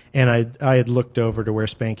office and I had looked over to where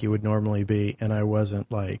Spanky would normally be, and I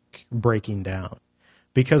wasn't like breaking down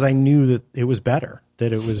because I knew that it was better,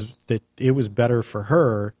 that it was better for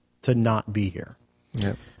her to not be here.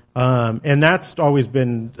 Yep. And that's always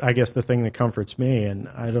been, I guess, the thing that comforts me.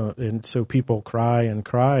 And so people cry, and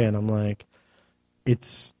I'm like,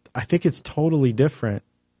 I think it's totally different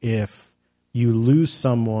if you lose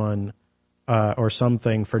someone or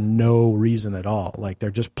something for no reason at all. Like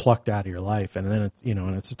they're just plucked out of your life, and then it's,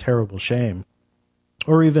 and it's a terrible shame.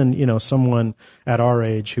 Or even, someone at our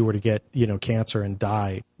age who were to get, cancer and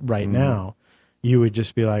die right now, you would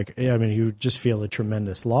just be like, I mean, you would just feel a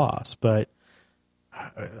tremendous loss. But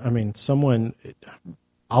I mean,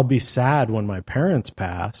 I'll be sad when my parents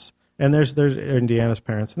pass, and there's Indiana's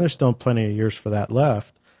parents, and there's still plenty of years for that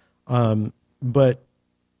left. But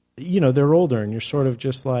they're older, and you're sort of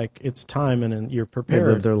just like, it's time, and you're prepared.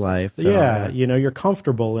 They live their life. Yeah. You're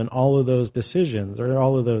comfortable in all of those decisions or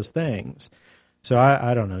all of those things. So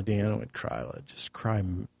I don't know. Deanna would cry, just cry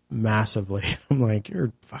massively. I'm like,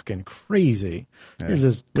 you're fucking crazy. Yeah. You're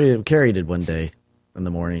just. Carrie did one day in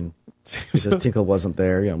the morning because Tinkle wasn't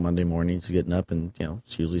there. Monday morning she's getting up, and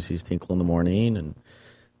she usually sees Tinkle in the morning, and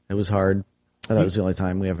it was hard. I thought it was the only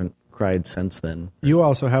time. We haven't cried since then. You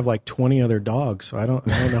also have like 20 other dogs, so I don't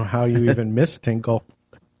know how you even miss Tinkle.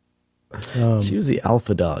 She was the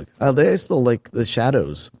alpha dog. They still like the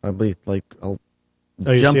shadows. I'll be like, I'll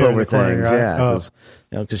Oh, jump over corner, things, right?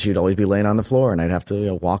 yeah, because she'd always be laying on the floor, and I'd have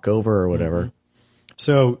to walk over or whatever. Mm-hmm.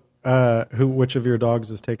 So, which of your dogs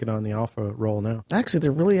is taking on the alpha role now? Actually,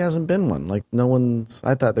 there really hasn't been one. Like no one's.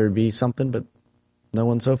 I thought there'd be something, but no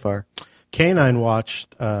one so far. Canine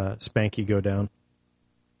watched Spanky go down.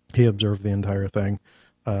 He observed the entire thing,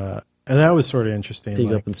 and that was sort of interesting. Did you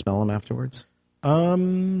go up and smell him afterwards?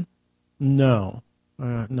 No,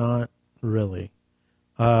 not really.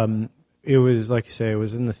 It was like you say, it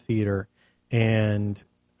was in the theater, and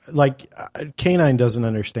like Canine doesn't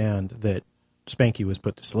understand that Spanky was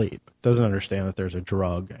put to sleep. Doesn't understand that there's a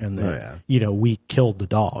drug and that we killed the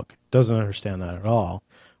dog. Doesn't understand that at all.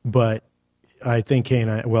 But I think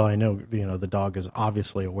Canine. Well, I know the dog is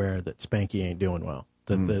obviously aware that Spanky ain't doing well.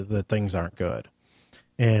 That the things aren't good.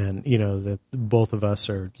 And that both of us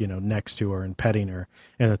are next to her and petting her,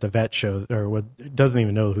 and that the vet shows or doesn't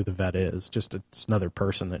even know who the vet is. Just it's another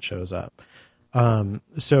person that shows up.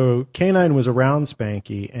 So Canine was around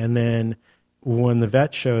Spanky, and then when the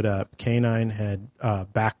vet showed up, Canine had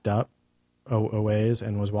backed up a ways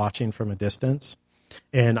and was watching from a distance.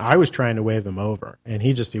 And I was trying to wave him over, and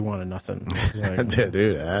he wanted nothing. Like,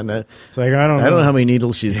 dude, it's like I don't know how many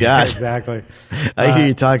needles she's got. Exactly. I hear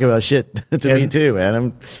you talk about shit to me too,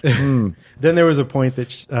 man. Then there was a point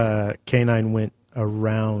that Canine went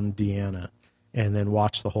around Deanna and then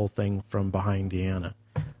watched the whole thing from behind Deanna,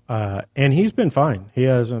 and he's been fine.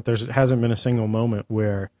 There hasn't been a single moment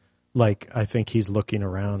where, like, I think he's looking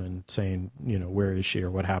around and saying, where is she or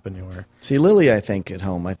what happened to her. See, Lily, I think at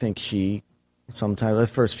home, I think she. Sometimes the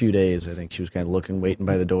first few days, I think she was kind of looking, waiting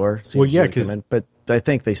by the door. Well, yeah, but I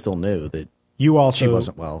think they still knew that you also she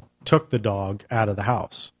wasn't well. Took the dog out of the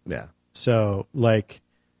house. Yeah. So, like,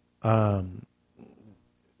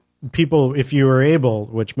 people, if you were able,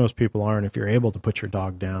 which most people aren't, if you're able to put your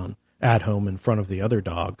dog down at home in front of the other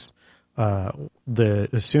dogs,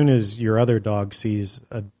 as soon as your other dog sees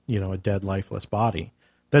a dead, lifeless body,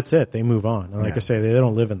 that's it. They move on. And like I say, they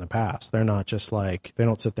don't live in the past. They're not just like, they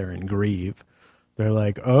don't sit there and grieve. They're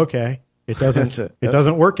like, oh, okay, it doesn't, it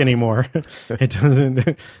doesn't work anymore. It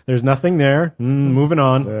doesn't, there's nothing there. Moving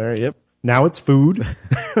on. Yep. Now it's food.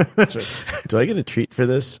 That's right. Do I get a treat for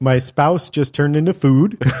this? My spouse just turned into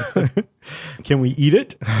food. Can we eat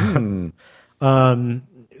it?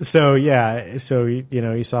 So yeah, so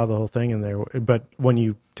you saw the whole thing in there. But when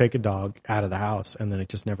you take a dog out of the house and then it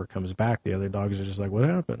just never comes back, the other dogs are just like, "What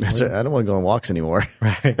happened?" I don't want to go on walks anymore.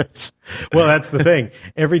 Right. Well, that's the thing.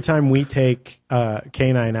 Every time we take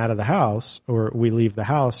Canine out of the house or we leave the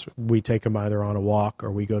house, we take him either on a walk or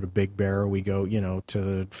we go to Big Bear or we go to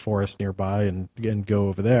the forest nearby and go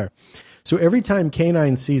over there. So every time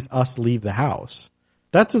Canine sees us leave the house,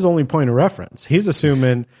 that's his only point of reference. He's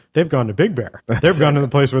assuming they've gone to Big Bear. They've gone to the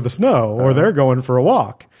place with the snow, or they're going for a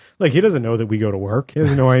walk. Like, he doesn't know that we go to work. He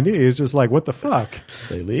has no idea. He's just like, what the fuck?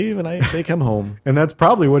 They leave and they come home. And that's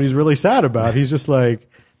probably what he's really sad about. He's just like,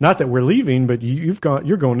 not that we're leaving, but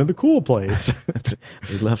you're going to the cool place.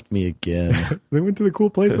 They left me again. They went to the cool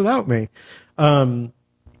place without me.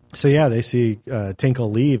 So yeah, they see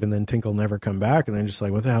Tinkle leave, and then Tinkle never come back, and they're just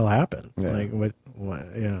like, "What the hell happened?" Yeah. Like, what?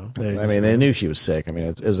 They knew she was sick. I mean,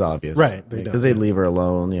 it was obvious, right? Because they'd leave her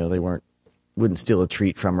alone. They wouldn't steal a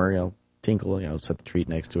treat from her. Tinkle, set the treat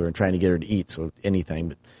next to her and trying to get her to eat. So anything,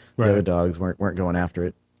 but the other dogs weren't going after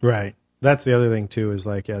it. Right. That's the other thing too. Is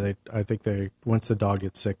like, I think once the dog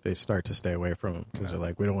gets sick, they start to stay away from him because they're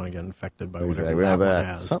like, we don't want to get infected by whatever that one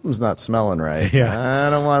has. Something's not smelling right. Yeah,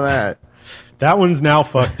 I don't want that. That one's now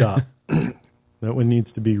fucked up. That one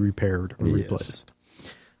needs to be repaired or replaced.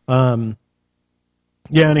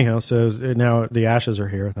 Yeah, anyhow, so now the ashes are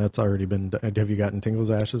here. That's already been done. Have you gotten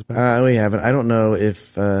Tinkle's ashes back? We haven't. I don't know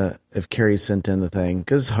if Carrie sent in the thing,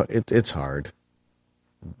 because it's hard.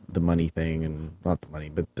 The money thing, and not the money,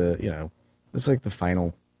 but it's like the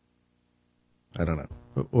final. I don't know.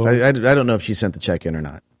 Well, I don't know if she sent the check in or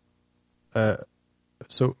not.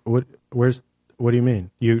 So what do you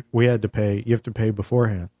mean? We had to pay. You have to pay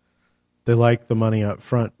beforehand. They like the money up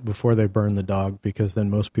front before they burn the dog, because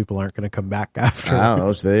then most people aren't going to come back after. I don't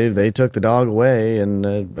know. So they took the dog away, and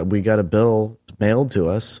we got a bill mailed to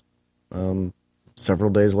us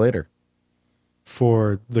several days later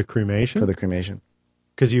for the cremation.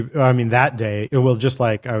 Because that day, just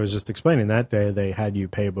like I was just explaining, that day they had you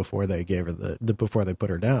pay before they gave her before they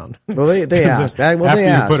put her down. Well, they asked. After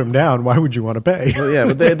you put them down, why would you want to pay? Well, yeah,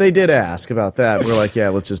 but they did ask about that. We're like, yeah,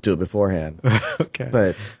 let's just do it beforehand. Okay.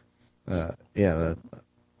 But I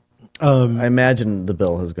imagine the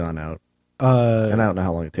bill has gone out, and I don't know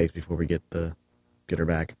how long it takes before we get her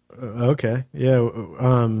back. Okay. Yeah.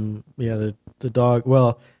 The dog.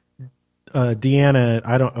 Well. Deanna,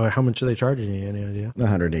 I don't know how much are they charging you? Any idea?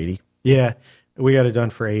 180. Yeah, we got it done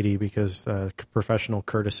for 80 because professional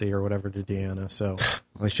courtesy or whatever to Deanna. So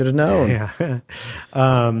I should have known. Yeah.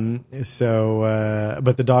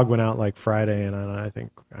 But the dog went out like Friday, and I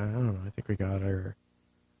think we got her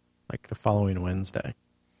like the following Wednesday.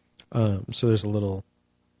 So there's a little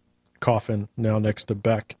coffin now next to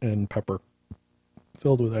Beck and Pepper,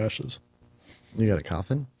 filled with ashes. You got a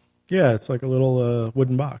coffin? Yeah, it's like a little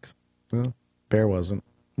wooden box. Well, Bear wasn't.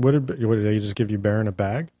 What did they just give you Bear in a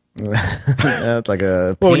bag? Yeah, it's like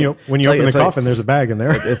a Well, paint, when you open the coffin, there's a bag in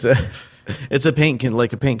there. it's a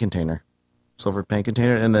like a paint container, silver paint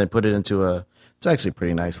container, and then put it into it's actually a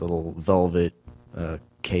pretty nice little velvet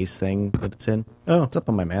case thing that it's in. Oh. It's up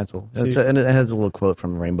on my mantle. So And it has a little quote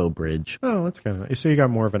from Rainbow Bridge. Oh, that's kind of nice. So you got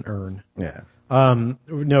more of an urn. Yeah.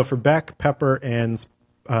 No, for Beck, Pepper, and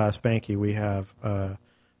Spanky, we have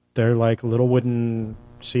they're like little wooden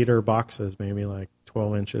cedar boxes, maybe like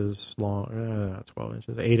 12 inches long, not 12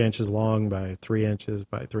 inches, 8 inches long by 3 inches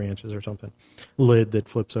by 3 inches or something. Lid that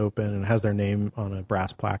flips open and has their name on a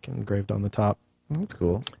brass plaque engraved on the top. That's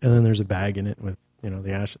cool. And then there's a bag in it with,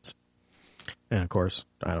 the ashes. And of course,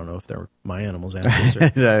 I don't know if they're my animals' ashes or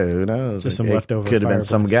Who knows? just some leftover. Could have been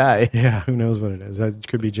some fireplace. guy. Yeah, who knows what it is? That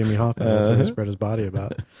could be Jimmy Hoffa. That's what he spread his body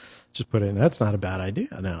about. Just put it in. That's not a bad idea.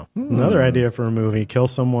 Now, another idea for a movie: kill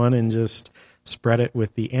someone and just spread it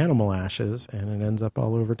with the animal ashes, and it ends up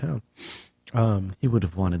all over town. He would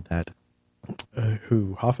have wanted that.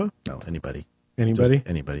 Who, Hoffa? No, anybody. Anybody? Just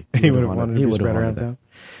anybody. He would have wanted to be spread around town.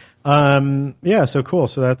 Yeah, so cool.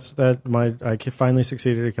 So that's that. I finally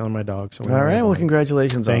succeeded at killing my dog. So all right. Well,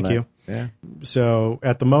 congratulations. Thank on that. you. Yeah. So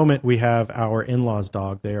at the moment, we have our in-laws'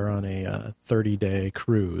 dog. They are on a 30-day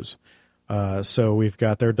cruise. So we've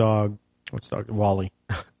got their dog. What's the dog? Wally.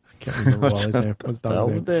 I can't remember Wally's name. What's the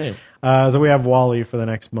dog's name? So we have Wally for the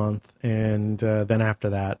next month, and then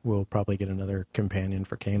after that, we'll probably get another companion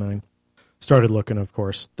for Canine. Started looking, of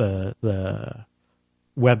course, the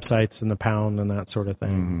websites and the pound and that sort of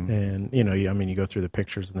thing. And, you go through the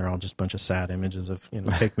pictures and they're all just a bunch of sad images of,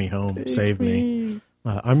 take me home, save me.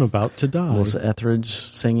 I'm about to die. Melissa Etheridge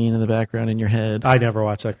singing in the background in your head. I never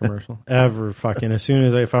watch that commercial. Ever fucking. As soon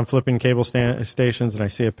as if I'm flipping cable stations and I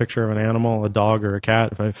see a picture of an animal, a dog or a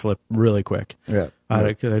cat, if I flip really quick,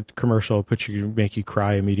 a commercial make you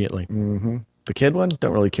cry immediately. Mm-hmm. The kid one,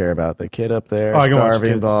 don't really care about. The kid up there, I can watch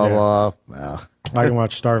starving, kids, blah, yeah. blah. No. I can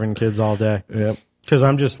watch starving kids all day. Yep. Because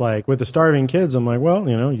I'm just like, with the starving kids, I'm like, well,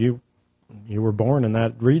 you were born in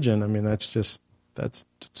that region. I mean, that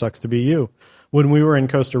sucks to be you. When we were in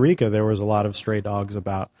Costa Rica, there was a lot of stray dogs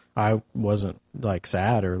about. I wasn't like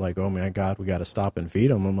sad or like, oh my God, we got to stop and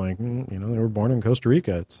feed them. I'm like, they were born in Costa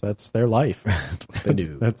Rica. That's their life. That's what they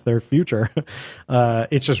do. That's their future.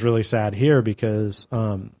 It's just really sad here because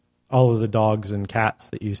all of the dogs and cats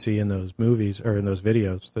that you see in those movies or in those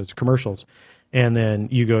videos, those commercials, and then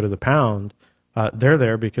you go to the pound, they're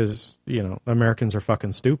there because, Americans are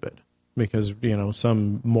fucking stupid because,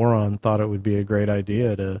 some moron thought it would be a great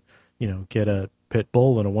idea to, get a pit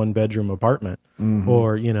bull in a 1-bedroom apartment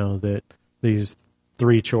or, that these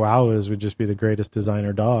 3 Chihuahuas would just be the greatest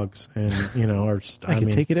designer dogs. And, I can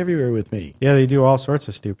take it everywhere with me. Yeah, they do all sorts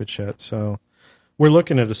of stupid shit. So we're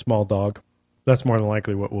looking at a small dog. That's more than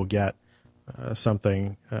likely what we'll get.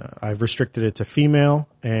 Something I've restricted it to female,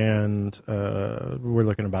 and we're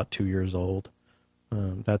looking about 2 years old.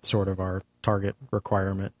 That's sort of our target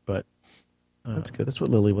requirement, but that's good. That's what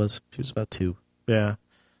Lily was. She was about 2. Yeah,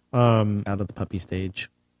 out of the puppy stage.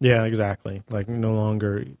 Yeah, exactly. Like no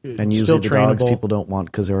longer. And still usually the dogs people don't want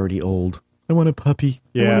because they're already old. I want a puppy.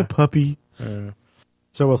 Yeah. I want a puppy.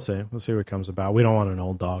 So we'll see. We'll see what comes about. We don't want an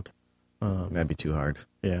old dog. That'd be too hard.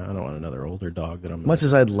 Yeah, I don't want another older dog that I'm. Much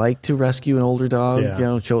as I'd like to rescue an older dog,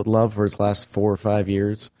 Yeah. show it love for its last 4 or 5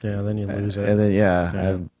 years. Yeah, then you lose it. And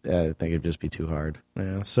then, I think it'd just be too hard.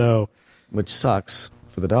 Yeah, so. Which sucks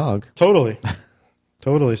for the dog. Totally.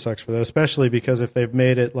 Totally sucks for that, especially because if they've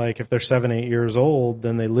made it like if they're 7, 8 years old,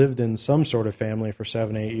 then they lived in some sort of family for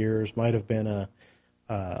 7, 8 years. Might have been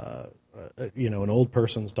an old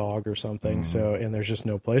person's dog or something. So, and there's just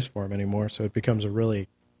no place for them anymore. So it becomes a really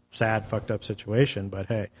sad, fucked up situation. But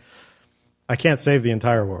hey, I can't save the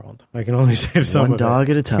entire world. I can only save some. One dog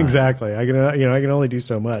at a time. Exactly. I can only do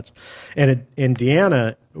so much. And in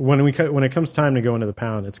Deanna, when it comes time to go into the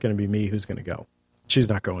pound, it's going to be me who's going to go. She's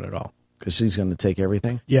not going at all. Because she's going to take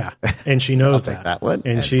everything? Yeah, and she knows I'll take that one.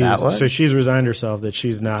 And so she's resigned herself that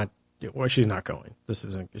she's not going. This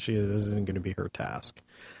isn't going to be her task.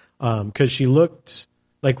 Because she looked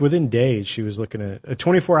like within days, she was looking at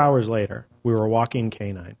 24 hours later, we were walking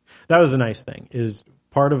Canine. That was the nice thing is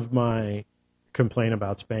part of my complaint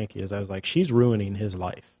about Spanky is I was like, she's ruining his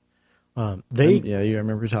life. You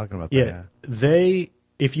remember talking about that. Yeah,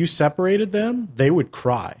 if you separated them, they would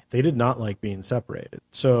cry. They did not like being separated.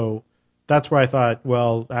 So that's where I thought,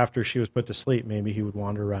 well, after she was put to sleep, maybe he would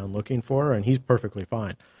wander around looking for her, and he's perfectly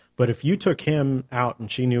fine. But if you took him out and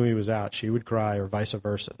she knew he was out, she would cry, or vice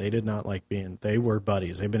versa. They did not like they were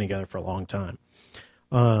buddies. They've been together for a long time.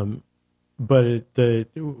 but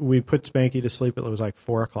we put Spanky to sleep. It was like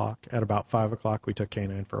 4 o'clock. At about 5 o'clock, we took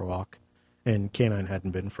Canine for a walk, and Canine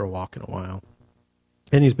hadn't been for a walk in a while,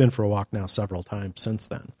 and he's been for a walk now several times since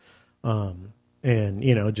then. And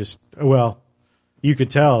you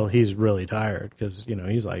could tell he's really tired because,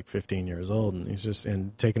 he's like 15 years old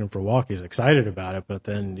and taking him for a walk. He's excited about it, but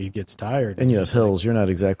then he gets tired. And you have hills. You're not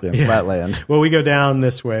exactly on flat land. Well, we go down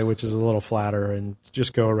this way, which is a little flatter, and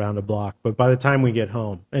just go around a block. But by the time we get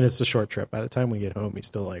home, and it's a short trip, by the time we get home, he's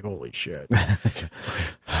still like, holy shit.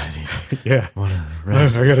 Yeah. I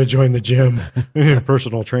got to join the gym.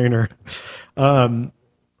 Personal trainer.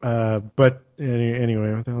 But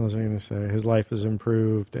anyway, what the hell was I going to say? His life has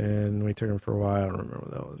improved, and we took him for a while. I don't remember what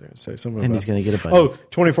the hell I was going to say. And he's going to get a buddy.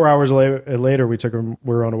 24 hours later, we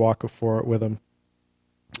were on a walk with him.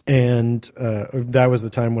 And that was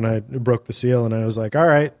the time when I broke the seal, and I was like, all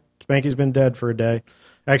right, Spanky's been dead for a day.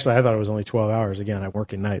 Actually, I thought it was only 12 hours. Again, I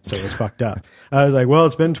work at night, so it was fucked up. I was like, well,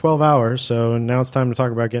 it's been 12 hours, so now it's time to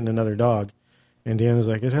talk about getting another dog. And Deanna's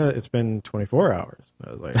like, it's been 24 hours. I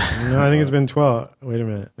was like, no, I think it's been 12. Wait a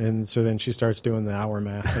minute. And so then she starts doing the hour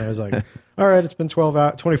math. And I was like, all right, it's been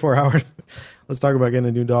 24 hours. Let's talk about getting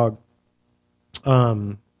a new dog.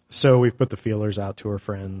 So we've put the feelers out to her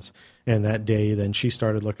friends. And that day, then she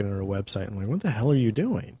started looking at her website. I'm like, what the hell are you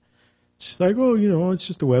doing? She's like, oh, it's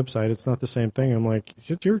just a website. It's not the same thing. I'm like,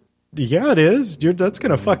 yeah, it is. That's going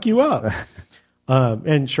to fuck you up.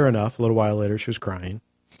 And sure enough, a little while later, she was crying.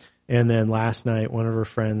 And then last night, one of her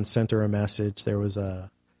friends sent her a message. There was a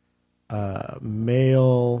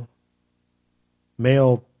male,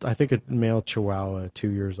 I think a male Chihuahua, 2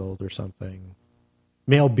 years old or something,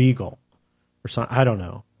 male beagle or something. I don't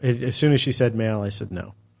know. As soon as she said male, I said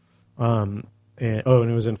no. And it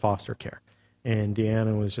was in foster care. And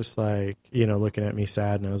Deanna was just like, looking at me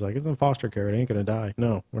sad. And I was like, it's in foster care. It ain't going to die.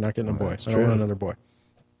 No, we're not getting a boy. I don't want another boy.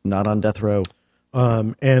 Not on death row.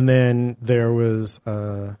 And then there was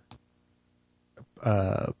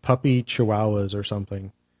puppy chihuahuas or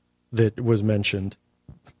something that was mentioned,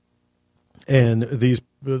 and these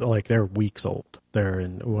they're weeks old. They're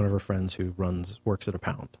in one of her friends who works at a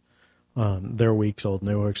pound. They're weeks old, and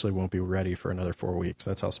they actually won't be ready for another 4 weeks.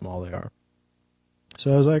 That's how small they are.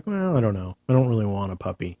 So I was like, well, I don't know. I don't really want a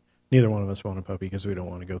puppy. Neither one of us want a puppy because we don't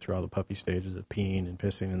want to go through all the puppy stages of peeing and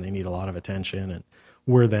pissing, and they need a lot of attention, and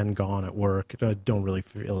we're then gone at work. I don't really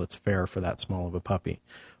feel it's fair for that small of a puppy.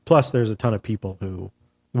 Plus, there's a ton of people who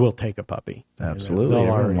will take a puppy. Absolutely.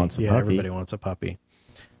 Everyone wants a puppy. Everybody wants a puppy.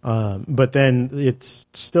 But then it's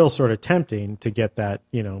still sort of tempting to get that,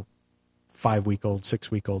 5-week-old,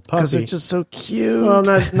 6-week-old puppy. Because they're just so cute. Well,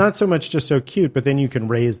 not so much just so cute, but then you can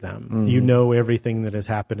raise them. Mm-hmm. You know everything that has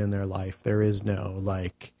happened in their life. There is no,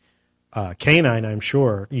 Canine, I'm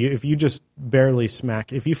sure. If you just barely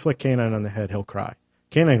if you flick Canine on the head, he'll cry.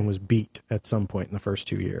 Canine was beat at some point in the first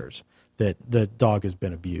 2 years. That the dog has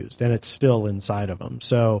been abused, and it's still inside of him.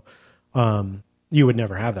 So you would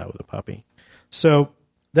never have that with a puppy. So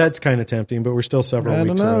that's kind of tempting, but we're still several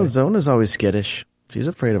weeks away. I don't know. Zona's always skittish. She's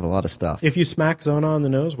afraid of a lot of stuff. If you smack Zona on the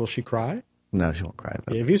nose, will she cry? No, she won't cry.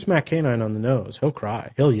 Though. If you smack Canine on the nose, he'll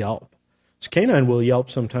cry. He'll yelp. So Canine will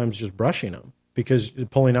yelp sometimes just brushing him because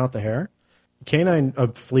pulling out the hair. Canine, a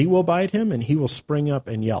flea will bite him, and he will spring up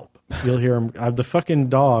and yelp. You'll hear him. The fucking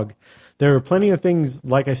dog. There are plenty of things,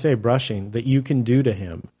 like I say, brushing, that you can do to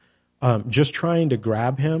him. Just trying to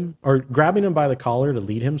grab him or grabbing him by the collar to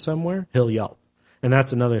lead him somewhere, he'll yelp. And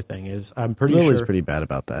that's another thing is I'm pretty sure. Lily's pretty bad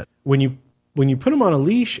about that. When you put him on a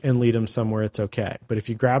leash and lead him somewhere, it's okay. But if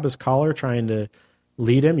you grab his collar trying to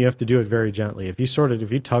lead him, you have to do it very gently. If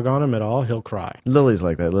you tug on him at all, he'll cry. Lily's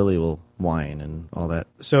like that. Lily will whine and all that.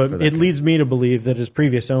 So it leads me to believe that his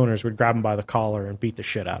previous owners would grab him by the collar and beat the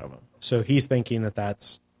shit out of him. So he's thinking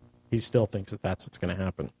he still thinks that that's what's going to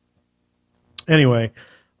happen. Anyway,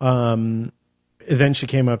 then she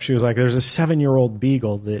came up. She was like, there's a 7-year-old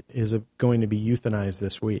beagle that is going to be euthanized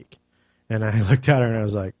this week. And I looked at her and I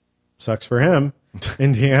was like, sucks for him.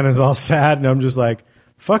 And Deanna's all sad. And I'm just like,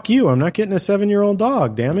 fuck you. I'm not getting a 7-year-old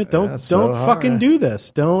dog. Damn it. Don't fucking do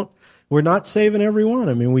this. We're not saving everyone.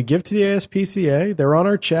 I mean, we give to the ASPCA. They're on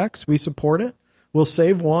our checks. We support it. We'll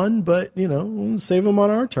save one, but, we'll save them on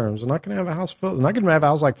our terms. We're not going to have a house full. We're not going to have a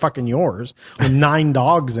house like fucking yours with 9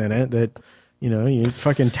 dogs in it that, you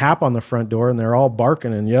fucking tap on the front door and they're all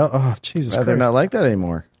barking and yell. Oh, Jesus Christ. They're not like that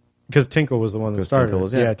anymore. Because Tinkle was the one that started.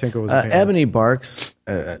 Tinkle was. Ebony barks,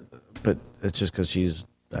 but it's just because she's,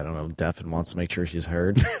 I don't know, deaf and wants to make sure she's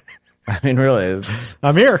heard. I mean, really.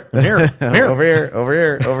 I'm here. I'm here.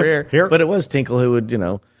 over here. But it was Tinkle who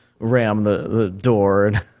would, ram the door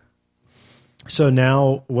and... So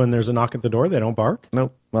now when there's a knock at the door, they don't bark?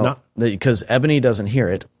 Nope. Well, because Ebony doesn't hear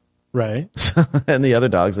it. Right. And the other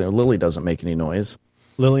dogs, Lily doesn't make any noise.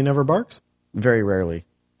 Lily never barks? Very rarely.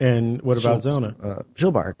 And what about Zona?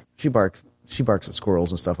 She'll bark. She barks at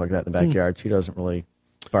squirrels and stuff like that in the backyard. She doesn't really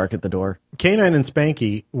bark at the door. Canine and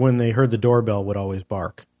Spanky, when they heard the doorbell, would always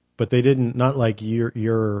bark. But they didn't, not like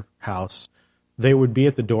your house. They would be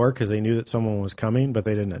at the door because they knew that someone was coming, but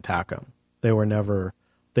they didn't attack them. They were never,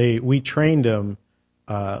 we trained them,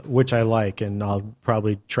 which I like, and I'll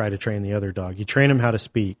probably try to train the other dog. You train them how to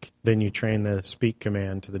speak, then you train the speak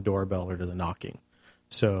command to the doorbell or to the knocking.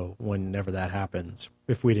 So whenever that happens,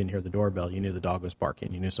 if we didn't hear the doorbell, you knew the dog was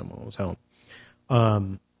barking. You knew someone was home.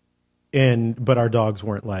 But our dogs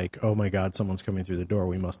weren't like, oh my God, someone's coming through the door,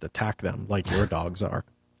 we must attack them, like your dogs are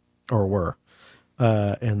or were.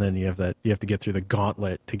 And then you have to get through the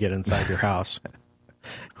gauntlet to get inside your house.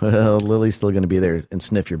 Well, Lily's still going to be there and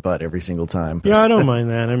sniff your butt every single time. Yeah, I don't mind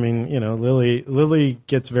that. I mean, Lily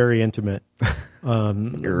gets very intimate.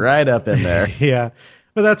 You're right up in there. Yeah,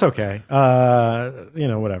 but that's okay.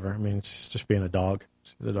 Whatever. I mean, she's just being a dog.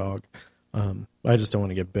 She's a dog. I just don't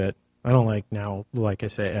want to get bit. I don't like I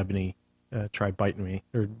say, Ebony tried biting me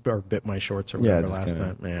or bit my shorts or whatever last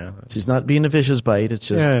time. Yeah. She's not being a vicious bite. It's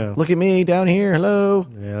just, look at me down here. Hello.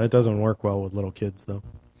 Yeah, that doesn't work well with little kids, though.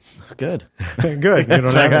 Good. Good. You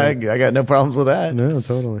don't I got no problems with that. No,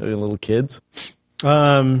 totally. Little kids.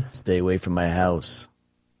 Stay away from my house.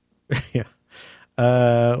 Yeah.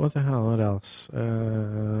 What the hell? What else? I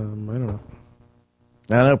don't know.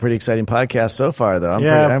 I don't know. Pretty exciting podcast so far, though.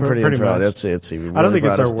 I'm pretty impressed. Let's see. I don't think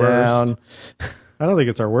it's our worst. I don't think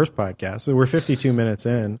it's our worst podcast. We're 52 minutes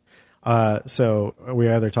in. So we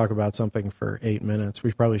either talk about something for 8 minutes.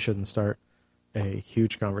 We probably shouldn't start a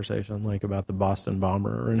huge conversation like about the Boston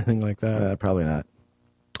bomber or anything like that. Probably not.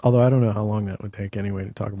 Although I don't know how long that would take anyway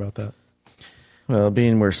to talk about that. Well,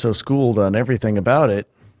 being we're so schooled on everything about it.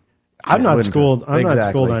 I'm not schooled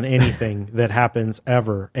on anything that happens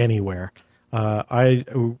ever anywhere. I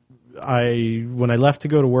when I left to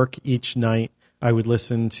go to work each night, I would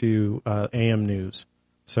listen to AM news.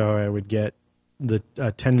 So I would get the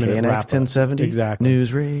 10-minute wrap up. KNX 1070 exactly.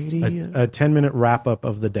 News Radio. A 10-minute wrap up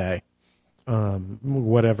of the day.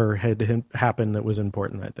 Whatever had happened that was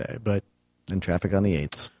important that day. But and traffic on the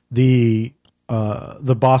 8s. The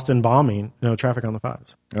Boston bombing, traffic on the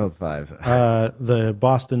 5s. Oh, the 5s. The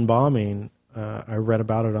Boston bombing, I read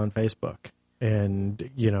about it on Facebook.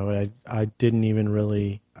 And, I didn't even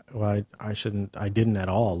really, I didn't at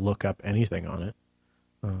all look up anything on it.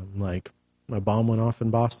 Like a bomb went off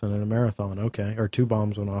in Boston in a marathon. Okay. Or 2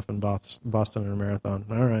 bombs went off in Boston in a marathon.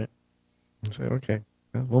 All right. So, okay.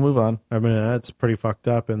 We'll move on. I mean, that's pretty fucked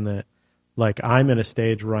up in that, like, I'm in a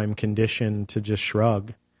stage where I'm conditioned to just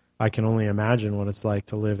shrug. I can only imagine what it's like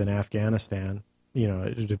to live in Afghanistan,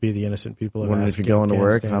 to be the innocent people of Afghanistan. If you're going to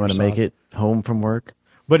work, if I'm going to make it home from work.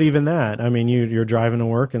 But even that, I mean, you're driving to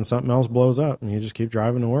work and something else blows up and you just keep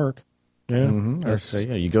driving to work. Yeah.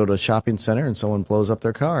 Mm-hmm. Or you go to a shopping center and someone blows up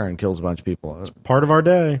their car and kills a bunch of people. It's part of our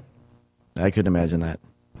day. I couldn't imagine that.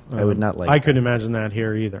 I would not like I couldn't imagine that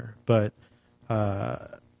here either. But,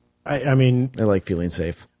 I mean, I like feeling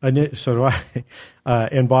safe. So do I.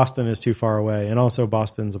 And Boston is too far away. And also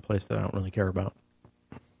Boston's a place that I don't really care about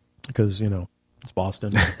because, it's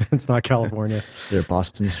Boston. It's not California. They're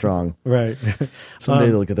Boston strong. Right. Someday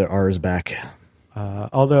they'll get their R's back.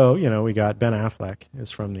 Although, we got Ben Affleck is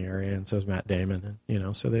from the area and so is Matt Damon.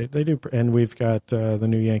 And, so they do. And we've got the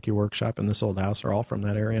new Yankee Workshop and This Old House are all from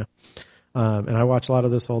that area. And I watch a lot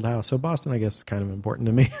of This Old House. So Boston, I guess, is kind of important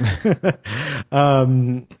to me.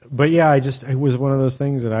 But yeah, it was one of those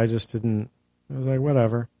things that I just didn't, I was like,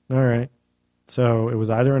 whatever. All right. So it was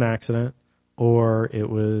either an accident or it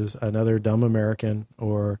was another dumb American,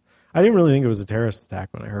 or I didn't really think it was a terrorist attack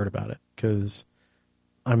when I heard about it. Because,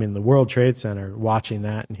 I mean, the World Trade Center, watching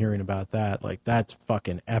that and hearing about that, like, that's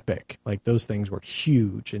fucking epic. Like, those things were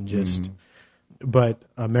huge and just, but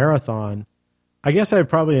a marathon, I guess I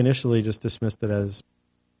probably initially just dismissed it as,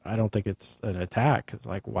 I don't think it's an attack. It's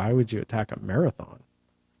like, why would you attack a marathon?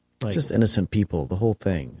 Like, just innocent people, the whole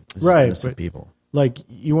thing. It's just right. Innocent people. Like,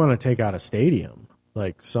 you want to take out a stadium,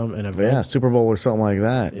 like an event. Yeah, Super Bowl or something like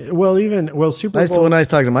that. Super Bowl. When I was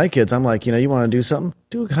talking to my kids, I'm like, you want to do something?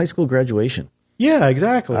 Do a high school graduation. Yeah,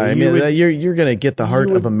 exactly. I mean, you're going to get the heart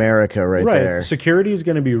of America right there. Security is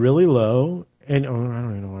going to be really low. And I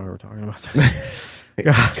don't even know why we're talking about this.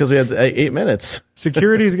 Because we had 8 minutes.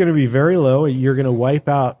 Security is going to be very low. You're going to wipe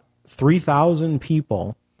out 3,000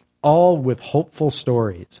 people, all with hopeful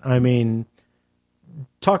stories. I mean,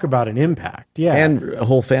 talk about an impact. Yeah. And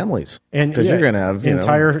whole families. Because you're going to have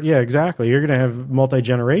yeah, exactly. You're going to have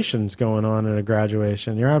multi-generations going on in a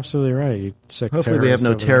graduation. You're absolutely right. You sick Hopefully we have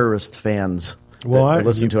no terrorist fans. Well, that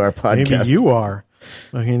listen to our podcast. Maybe you are.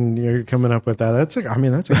 I mean, you're coming up with that. That's a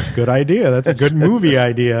good idea. That's a good movie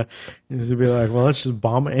idea. Is to be like, well, let's just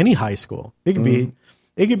bomb any high school. It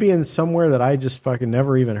could be in somewhere that I just fucking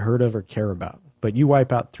never even heard of or care about. But you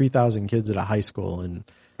wipe out 3,000 kids at a high school in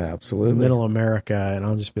absolutely middle America, and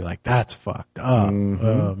I'll just be like, that's fucked up.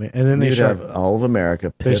 Oh, man. And then they have all of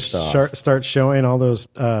America pissed off. Start showing all those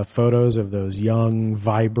photos of those young,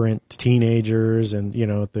 vibrant teenagers, and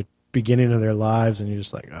at the beginning of their lives, and you're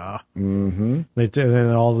just like, and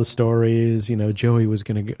then all the stories, Joey was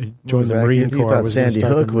going to join the Marine Corps. You thought Sandy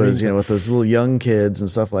Hook was, with those little young kids and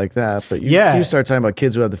stuff like that. But you start talking about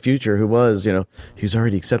kids who have the future, who was, he was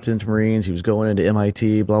already accepted into Marines, he was going into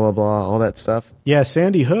MIT, blah, blah, blah, all that stuff. Yeah,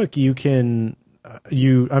 Sandy Hook, you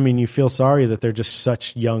feel sorry that they're just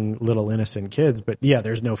such young, little, innocent kids, but yeah,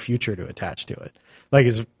 there's no future to attach to it. Like,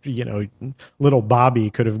 little Bobby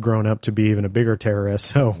could have grown up to be even a bigger terrorist.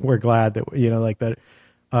 So we're glad that, like that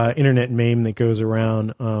internet meme that goes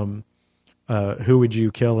around, who would you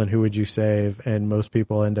kill and who would you save? And most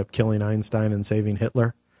people end up killing Einstein and saving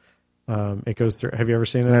Hitler. It goes through. Have you ever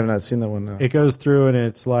seen that? I have not seen that one. No. It goes through, and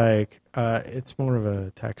it's like, it's more of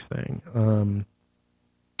a text thing.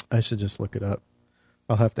 I should just look it up.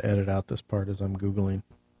 I'll have to edit out this part as I'm Googling.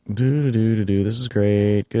 This is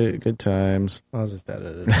great. Good times. I'll just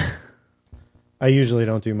edit it. I usually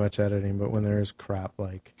don't do much editing, but when there's crap,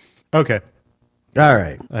 like, okay. All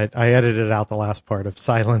right. I edited out the last part of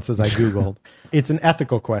silence as I Googled. It's an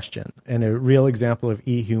ethical question and a real example of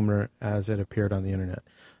e-humor as it appeared on the internet.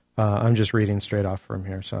 I'm just reading straight off from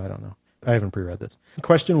here, so I don't know. I haven't pre-read this.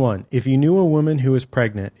 Question 1. If you knew a woman who was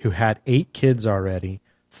pregnant who had 8 kids already,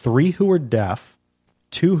 3 who were deaf,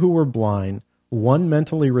 2 who were blind, 1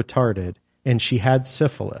 mentally retarded, and she had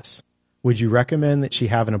syphilis, would you recommend that she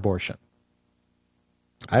have an abortion?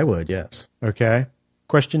 I would, yes. Okay.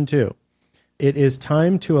 Question 2. It is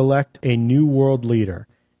time to elect a new world leader,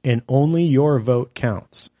 and only your vote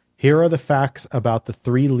counts. Here are the facts about the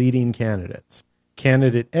 3 leading candidates.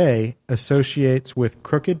 Candidate A associates with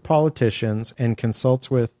crooked politicians and consults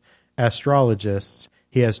with astrologists.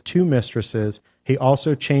 He has 2 mistresses. He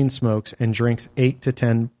also chain smokes and drinks 8 to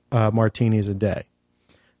 10 martinis a day.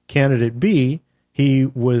 Candidate B, he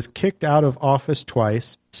was kicked out of office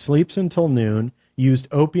twice, sleeps until noon, used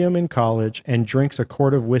opium in college, and drinks a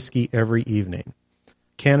quart of whiskey every evening.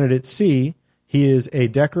 Candidate C, he is a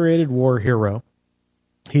decorated war hero.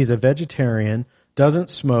 He's a vegetarian, doesn't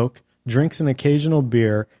smoke, drinks an occasional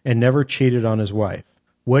beer, and never cheated on his wife.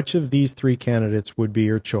 Which of these 3 candidates would be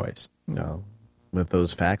your choice? No. With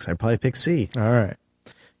those facts, I'd probably pick C. All right.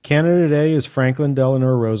 Candidate A is Franklin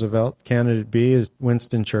Delano Roosevelt. Candidate B is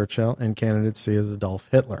Winston Churchill. And candidate C is Adolf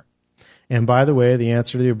Hitler. And by the way, the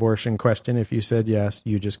answer to the abortion question, if you said yes,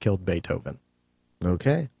 you just killed Beethoven.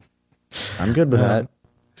 Okay. I'm good with that.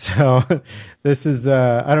 So this is,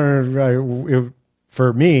 I don't know,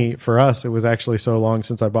 for us, it was actually so long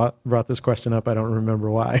since I brought this question up, I don't remember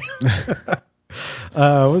why.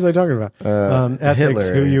 What was I talking about? Ethics,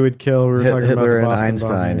 Hitler. Who you would kill. We were talking Hitler about the and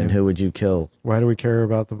Boston Einstein, bombing. and who would you kill? Why do we care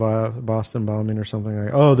about the Boston bombing or something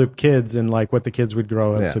like? Oh, the kids and like what the kids would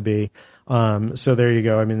grow up to be. So there you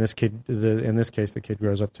go. I mean, this kid, in this case, the kid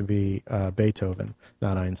grows up to be Beethoven,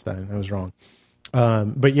 not Einstein. I was wrong.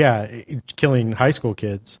 But yeah, killing high school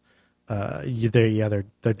kids. They're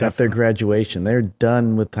definitely, at their graduation, they're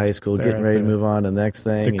done with high school, getting ready to move on to the next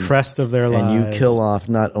thing. The crest of their lives. And you kill off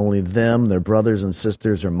not only them, their brothers and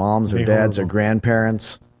sisters, their moms, or dads, or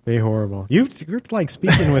grandparents. Be horrible. You're like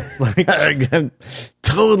speaking with like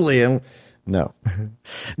totally. No.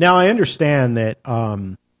 Now I understand that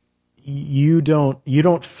you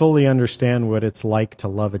don't fully understand what it's like to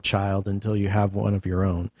love a child until you have one of your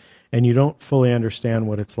own. And you don't fully understand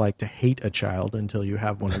what it's like to hate a child until you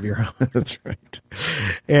have one of your own. That's right.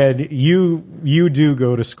 And you do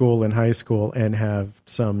go to school in high school and have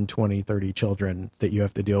some 20, 30 children that you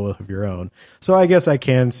have to deal with of your own. So I guess I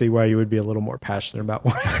can see why you would be a little more passionate about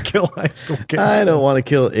wanting to kill high school kids. I don't want to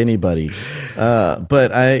kill anybody.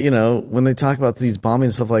 But when they talk about these bombings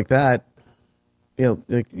and stuff like that,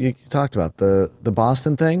 you talked about the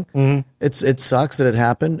Boston thing. Mm-hmm. It sucks that it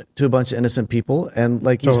happened to a bunch of innocent people, and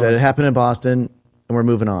like you said, it happened in Boston, and we're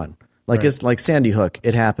moving on. Like It's like Sandy Hook.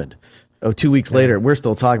 It happened. 2 weeks later, we're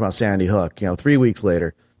still talking about Sandy Hook. 3 weeks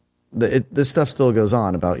later, this stuff still goes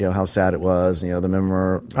on about how sad it was. The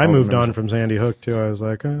memory. I moved on from Sandy Hook too. I was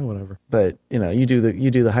like, whatever. But you do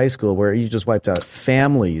the high school where you just wiped out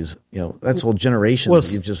families. That's whole generations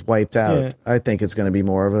that you've just wiped out. Yeah. I think it's going to be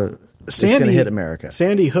more of a. It's going to hit America.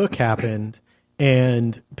 Sandy Hook happened,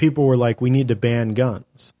 and people were like, "We need to ban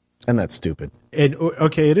guns," and that's stupid. And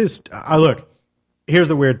okay, it is. Look, here's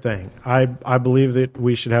the weird thing. I believe that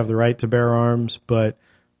we should have the right to bear arms, but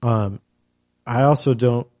I also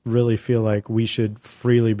don't really feel like we should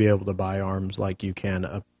freely be able to buy arms like you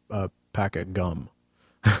can a pack of gum.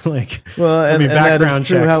 Like, Well, and that is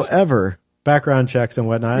true. checks, However, background checks and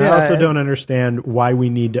whatnot. Yeah, I also don't understand why we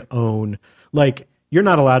need to own, like, you're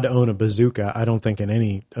not allowed to own a bazooka, I don't think, in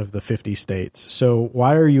any of the 50 states. So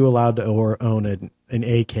why are you allowed to own an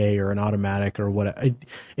AK or an automatic or what? An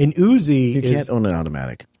Uzi you can't own an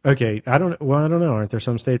automatic. Okay, I don't know. Aren't there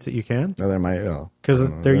some states that you can? No, there might. Well, Because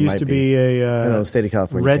there used to be a I know the state of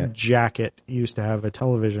California. Red can't. Jacket used to have a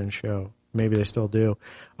television show. Maybe they still do,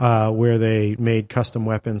 where they made custom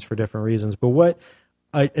weapons for different reasons. But what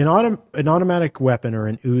an automatic weapon or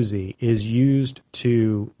an Uzi is used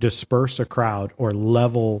to disperse a crowd or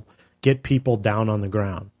get people down on the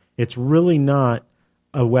ground. It's really not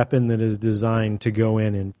a weapon that is designed to go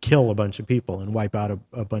in and kill a bunch of people and wipe out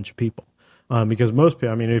a bunch of people. Because most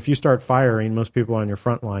people, I mean, if you start firing, most people on your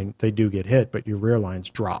front line, they do get hit, but your rear lines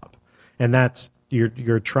drop. And that's,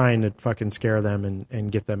 you're trying to fucking scare them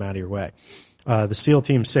and get them out of your way. The SEAL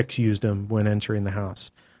Team 6 used them when entering the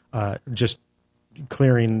house. Just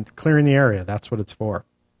clearing the area. That's what it's for.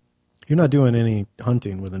 You're not doing any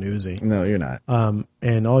hunting with an Uzi. No, you're not.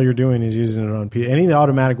 And all you're doing is using it on any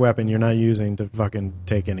automatic weapon you're not using to fucking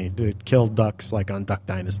to kill ducks like on Duck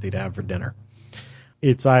Dynasty to have for dinner.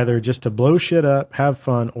 It's either just to blow shit up, have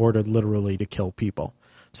fun, or to literally to kill people.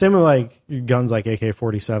 Same with like guns like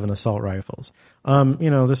AK-47 assault rifles.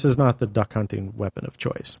 This is not the duck hunting weapon of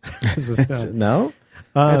choice. This is not, no?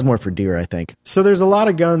 That's more for deer, I think. so there's a lot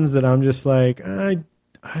of guns that I'm just like, I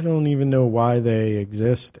don't even know why they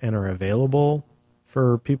exist and are available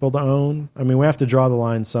for people to own. I mean, we have to draw the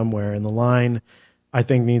line somewhere, and the line, I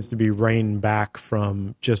think, needs to be reined back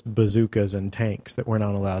from just bazookas and tanks that we're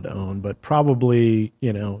not allowed to own. But probably,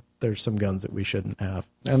 there's some guns that we shouldn't have.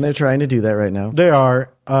 And they're trying to do that right now. They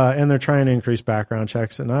are, and they're trying to increase background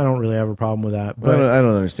checks, and I don't really have a problem with that. But I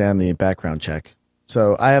don't understand the background check.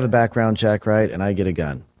 So I have a background check, right, and I get a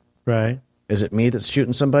gun. right. Is it me that's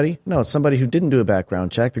shooting somebody? No, it's somebody who didn't do a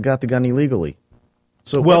background check that got the gun illegally.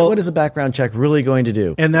 So what is a background check really going to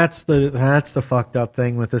do? And that's the fucked up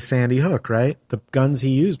thing with the Sandy Hook, right? The guns he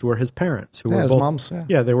used were his parents, who were his both mom's.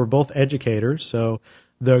 Yeah, they were both educators, so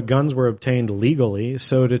the guns were obtained legally.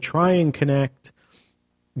 So to try and connect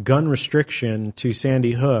gun restriction to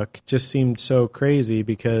Sandy Hook just seemed so crazy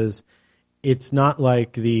because it's not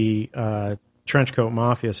like the Trenchcoat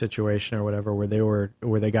Mafia situation or whatever,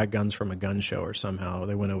 where they got guns from a gun show or somehow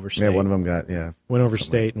they went overstate. Yeah, one of them went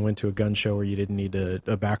overstate and went to a gun show where you didn't need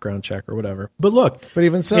a background check or whatever. But look, But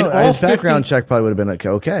even so, his background check probably would have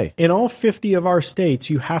been okay. in all 50 of our states,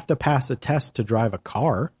 you have to pass a test to drive a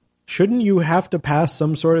car. Shouldn't you have to pass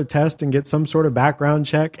some sort of test and get some sort of background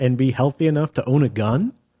check and be healthy enough to own a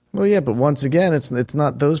gun? Well, yeah, but once again, it's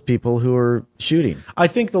not those people who are shooting. I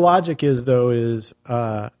think the logic is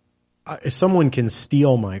someone can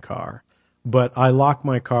steal my car, but I lock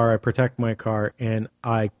my car, I protect my car, and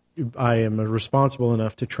I am responsible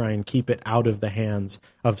enough to try and keep it out of the hands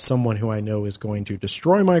of someone who I know is going to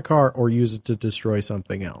destroy my car or use it to destroy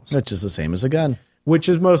something else. Which is the same as a gun. Which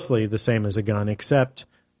is mostly the same as a gun, except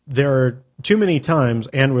there are too many times,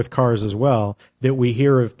 and with cars as well, that we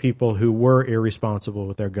hear of people who were irresponsible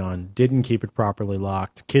with their gun, didn't keep it properly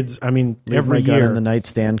locked. Kids, I mean, every my gun year in the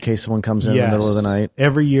nightstand in case someone comes in the middle of the night.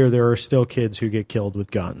 Every year there are still kids who get killed with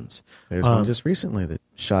guns. There's one just recently that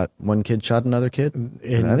one kid shot another kid.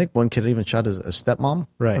 And I think one kid even shot a stepmom,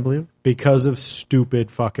 right, I believe. Because of stupid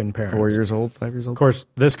fucking parents. 4 years old, 5 years old. Of course,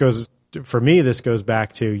 this goes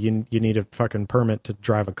back to you need a fucking permit to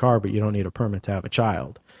drive a car, but you don't need a permit to have a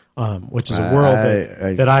child. Which is a world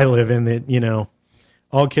that I live in, that,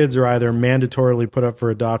 all kids are either mandatorily put up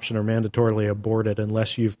for adoption or mandatorily aborted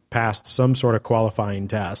unless you've passed some sort of qualifying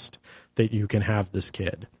test that you can have this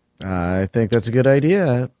kid. I think that's a good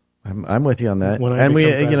idea. I'm with you on that. And we,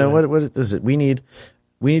 what is it? We need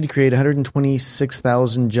to create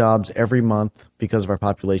 126,000 jobs every month because of our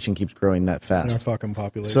population keeps growing that fast. Our fucking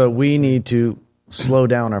population. So we need to slow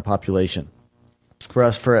down our population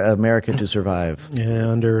for America to survive.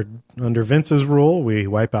 Yeah, under Vince's rule, we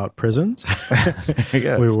wipe out prisons.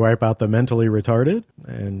 We wipe out the mentally retarded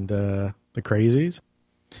and the crazies.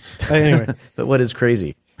 Anyway, but what is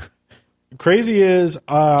crazy? Crazy is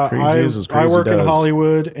I work in does.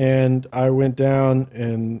 Hollywood, and I went down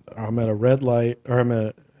and I'm at a red light, or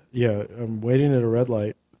I'm waiting at a red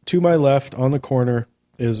light. To my left on the corner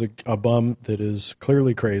is a bum that is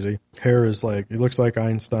clearly crazy. Hair is he looks like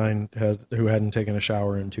Einstein who hadn't taken a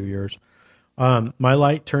shower in 2 years. My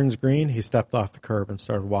light turns green. He stepped off the curb and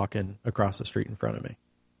started walking across the street in front of me.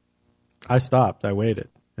 I stopped. I waited.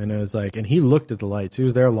 And I was like, and he looked at the lights. He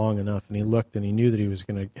was there long enough, and he looked, and he knew that he was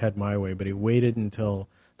going to head my way, but he waited until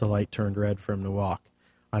the light turned red for him to walk.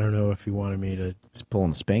 I don't know if he wanted me to... He's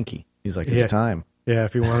pulling a Spanky. He's like, it's time. Yeah,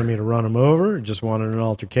 if he wanted me to run him over, just wanted an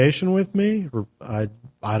altercation with me, I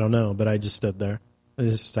don't know, but I just stood there. I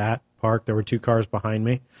just sat, parked. There were 2 cars behind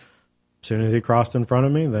me. As soon as he crossed in front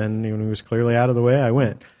of me, then when he was clearly out of the way, I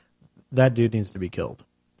went. That dude needs to be killed.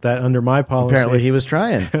 That under my policy... Apparently he was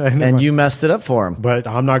trying, and you messed it up for him. But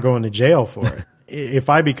I'm not going to jail for it. If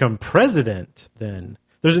I become president, then...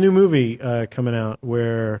 There's a new movie coming out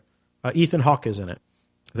where Ethan Hawke is in it.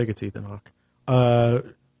 I think it's Ethan Hawke.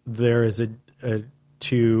 There is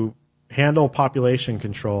to handle population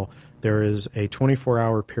control, there is a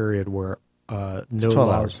 24-hour period where no 12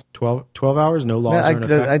 laws... 12 hours? No laws are in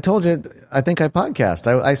effect? I told you, I think I podcast.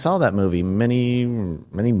 I saw that movie many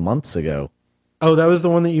months ago. Oh, that was the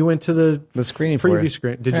one that you went to the screening for preview it.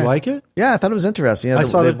 screen. Did you like it? Yeah, I thought it was interesting. Yeah, I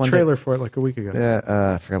saw the trailer for it like a week ago.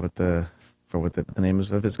 Yeah, I forgot what the name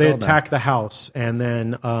of it's They called. attack the house, and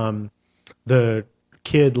then the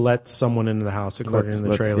kid lets someone into the house, according to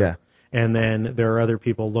the trailer. Yeah. And then there are other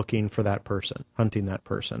people looking for that person, hunting that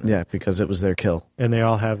person. Yeah, because it was their kill. And they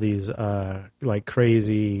all have these like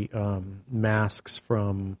crazy masks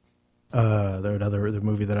from the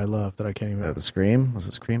movie that I love that I can't even... The Scream? Was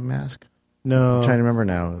it Scream mask? No. I'm trying to remember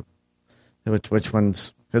now. Which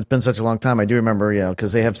ones? It's been such a long time. I do remember,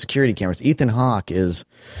 because they have security cameras. Ethan Hawke he's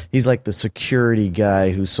like the security guy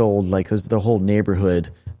who sold like the whole neighborhood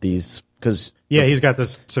these, because... Yeah, he's got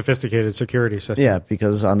this sophisticated security system. Yeah,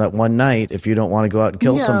 because on that one night, if you don't want to go out and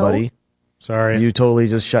kill somebody... Sorry. You totally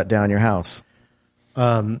just shut down your house.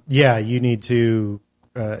 Yeah, you need to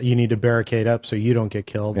barricade up so you don't get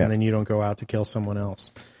killed, Yeah. and then you don't go out to kill someone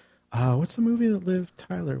else. What's the movie that Liv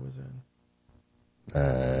Tyler was in?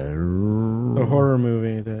 The horror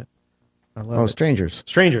movie that I love. Strangers.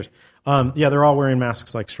 Strangers. Yeah, they're all wearing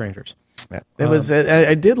masks like strangers. Yeah. It was.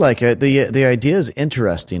 I did like it. The idea is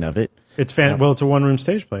interesting of it. It's well, it's a one-room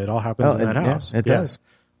stage play. It all happens in that house. Yeah, it does.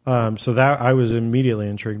 So that I was immediately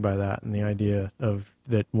intrigued by that and the idea of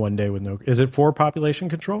that one day with no. Is it for population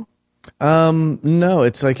control? No,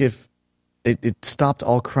 it's like if it stopped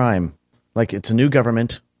all crime. Like it's a new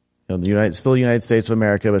government. The United States of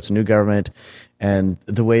America, but it's a new government, and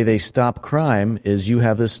the way they stop crime is you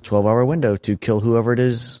have this 12-hour window to kill whoever it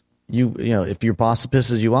is. If your boss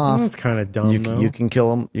pisses you off, That's kind of dumb. you can kill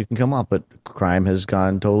them. You can come up, but crime has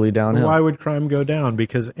gone totally downhill. Why would crime go down?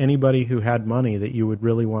 Because anybody who had money that you would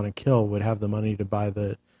really want to kill would have the money to buy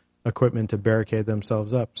the equipment to barricade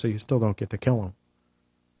themselves up. So you still don't get to kill them.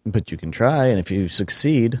 But you can try, and if you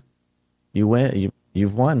succeed, you win.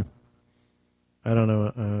 You've won. I don't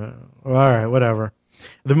know. All right, whatever.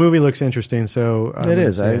 The movie looks interesting, so It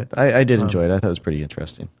is. I did enjoy it. I thought it was pretty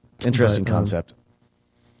interesting. Interesting but, concept.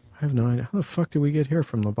 I have no idea. How the fuck did we get here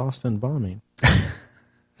from the Boston bombing?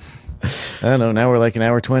 I don't know. Now we're like an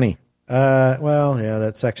hour 20. Well, yeah,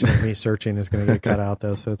 that section of me searching is going to get cut out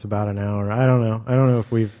though, so it's about an hour. I don't know. I don't know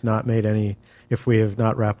if we have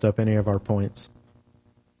not wrapped up any of our points.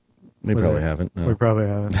 We probably haven't. No. We probably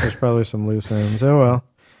haven't. There's probably some loose ends. Oh well.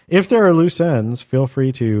 If there are loose ends, feel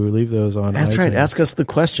free to leave those on That's iTunes. right. Ask us the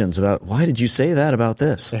questions about why did you say that about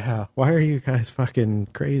this? Yeah. Why are you guys fucking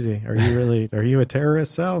crazy? Are you a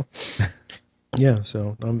terrorist cell? Yeah,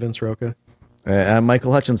 so I'm Vince Roca. I'm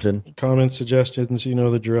Michael Hutchinson. Comments, suggestions, you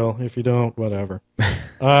know the drill. If you don't, whatever.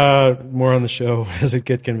 More on the show is at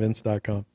getconvinced.com.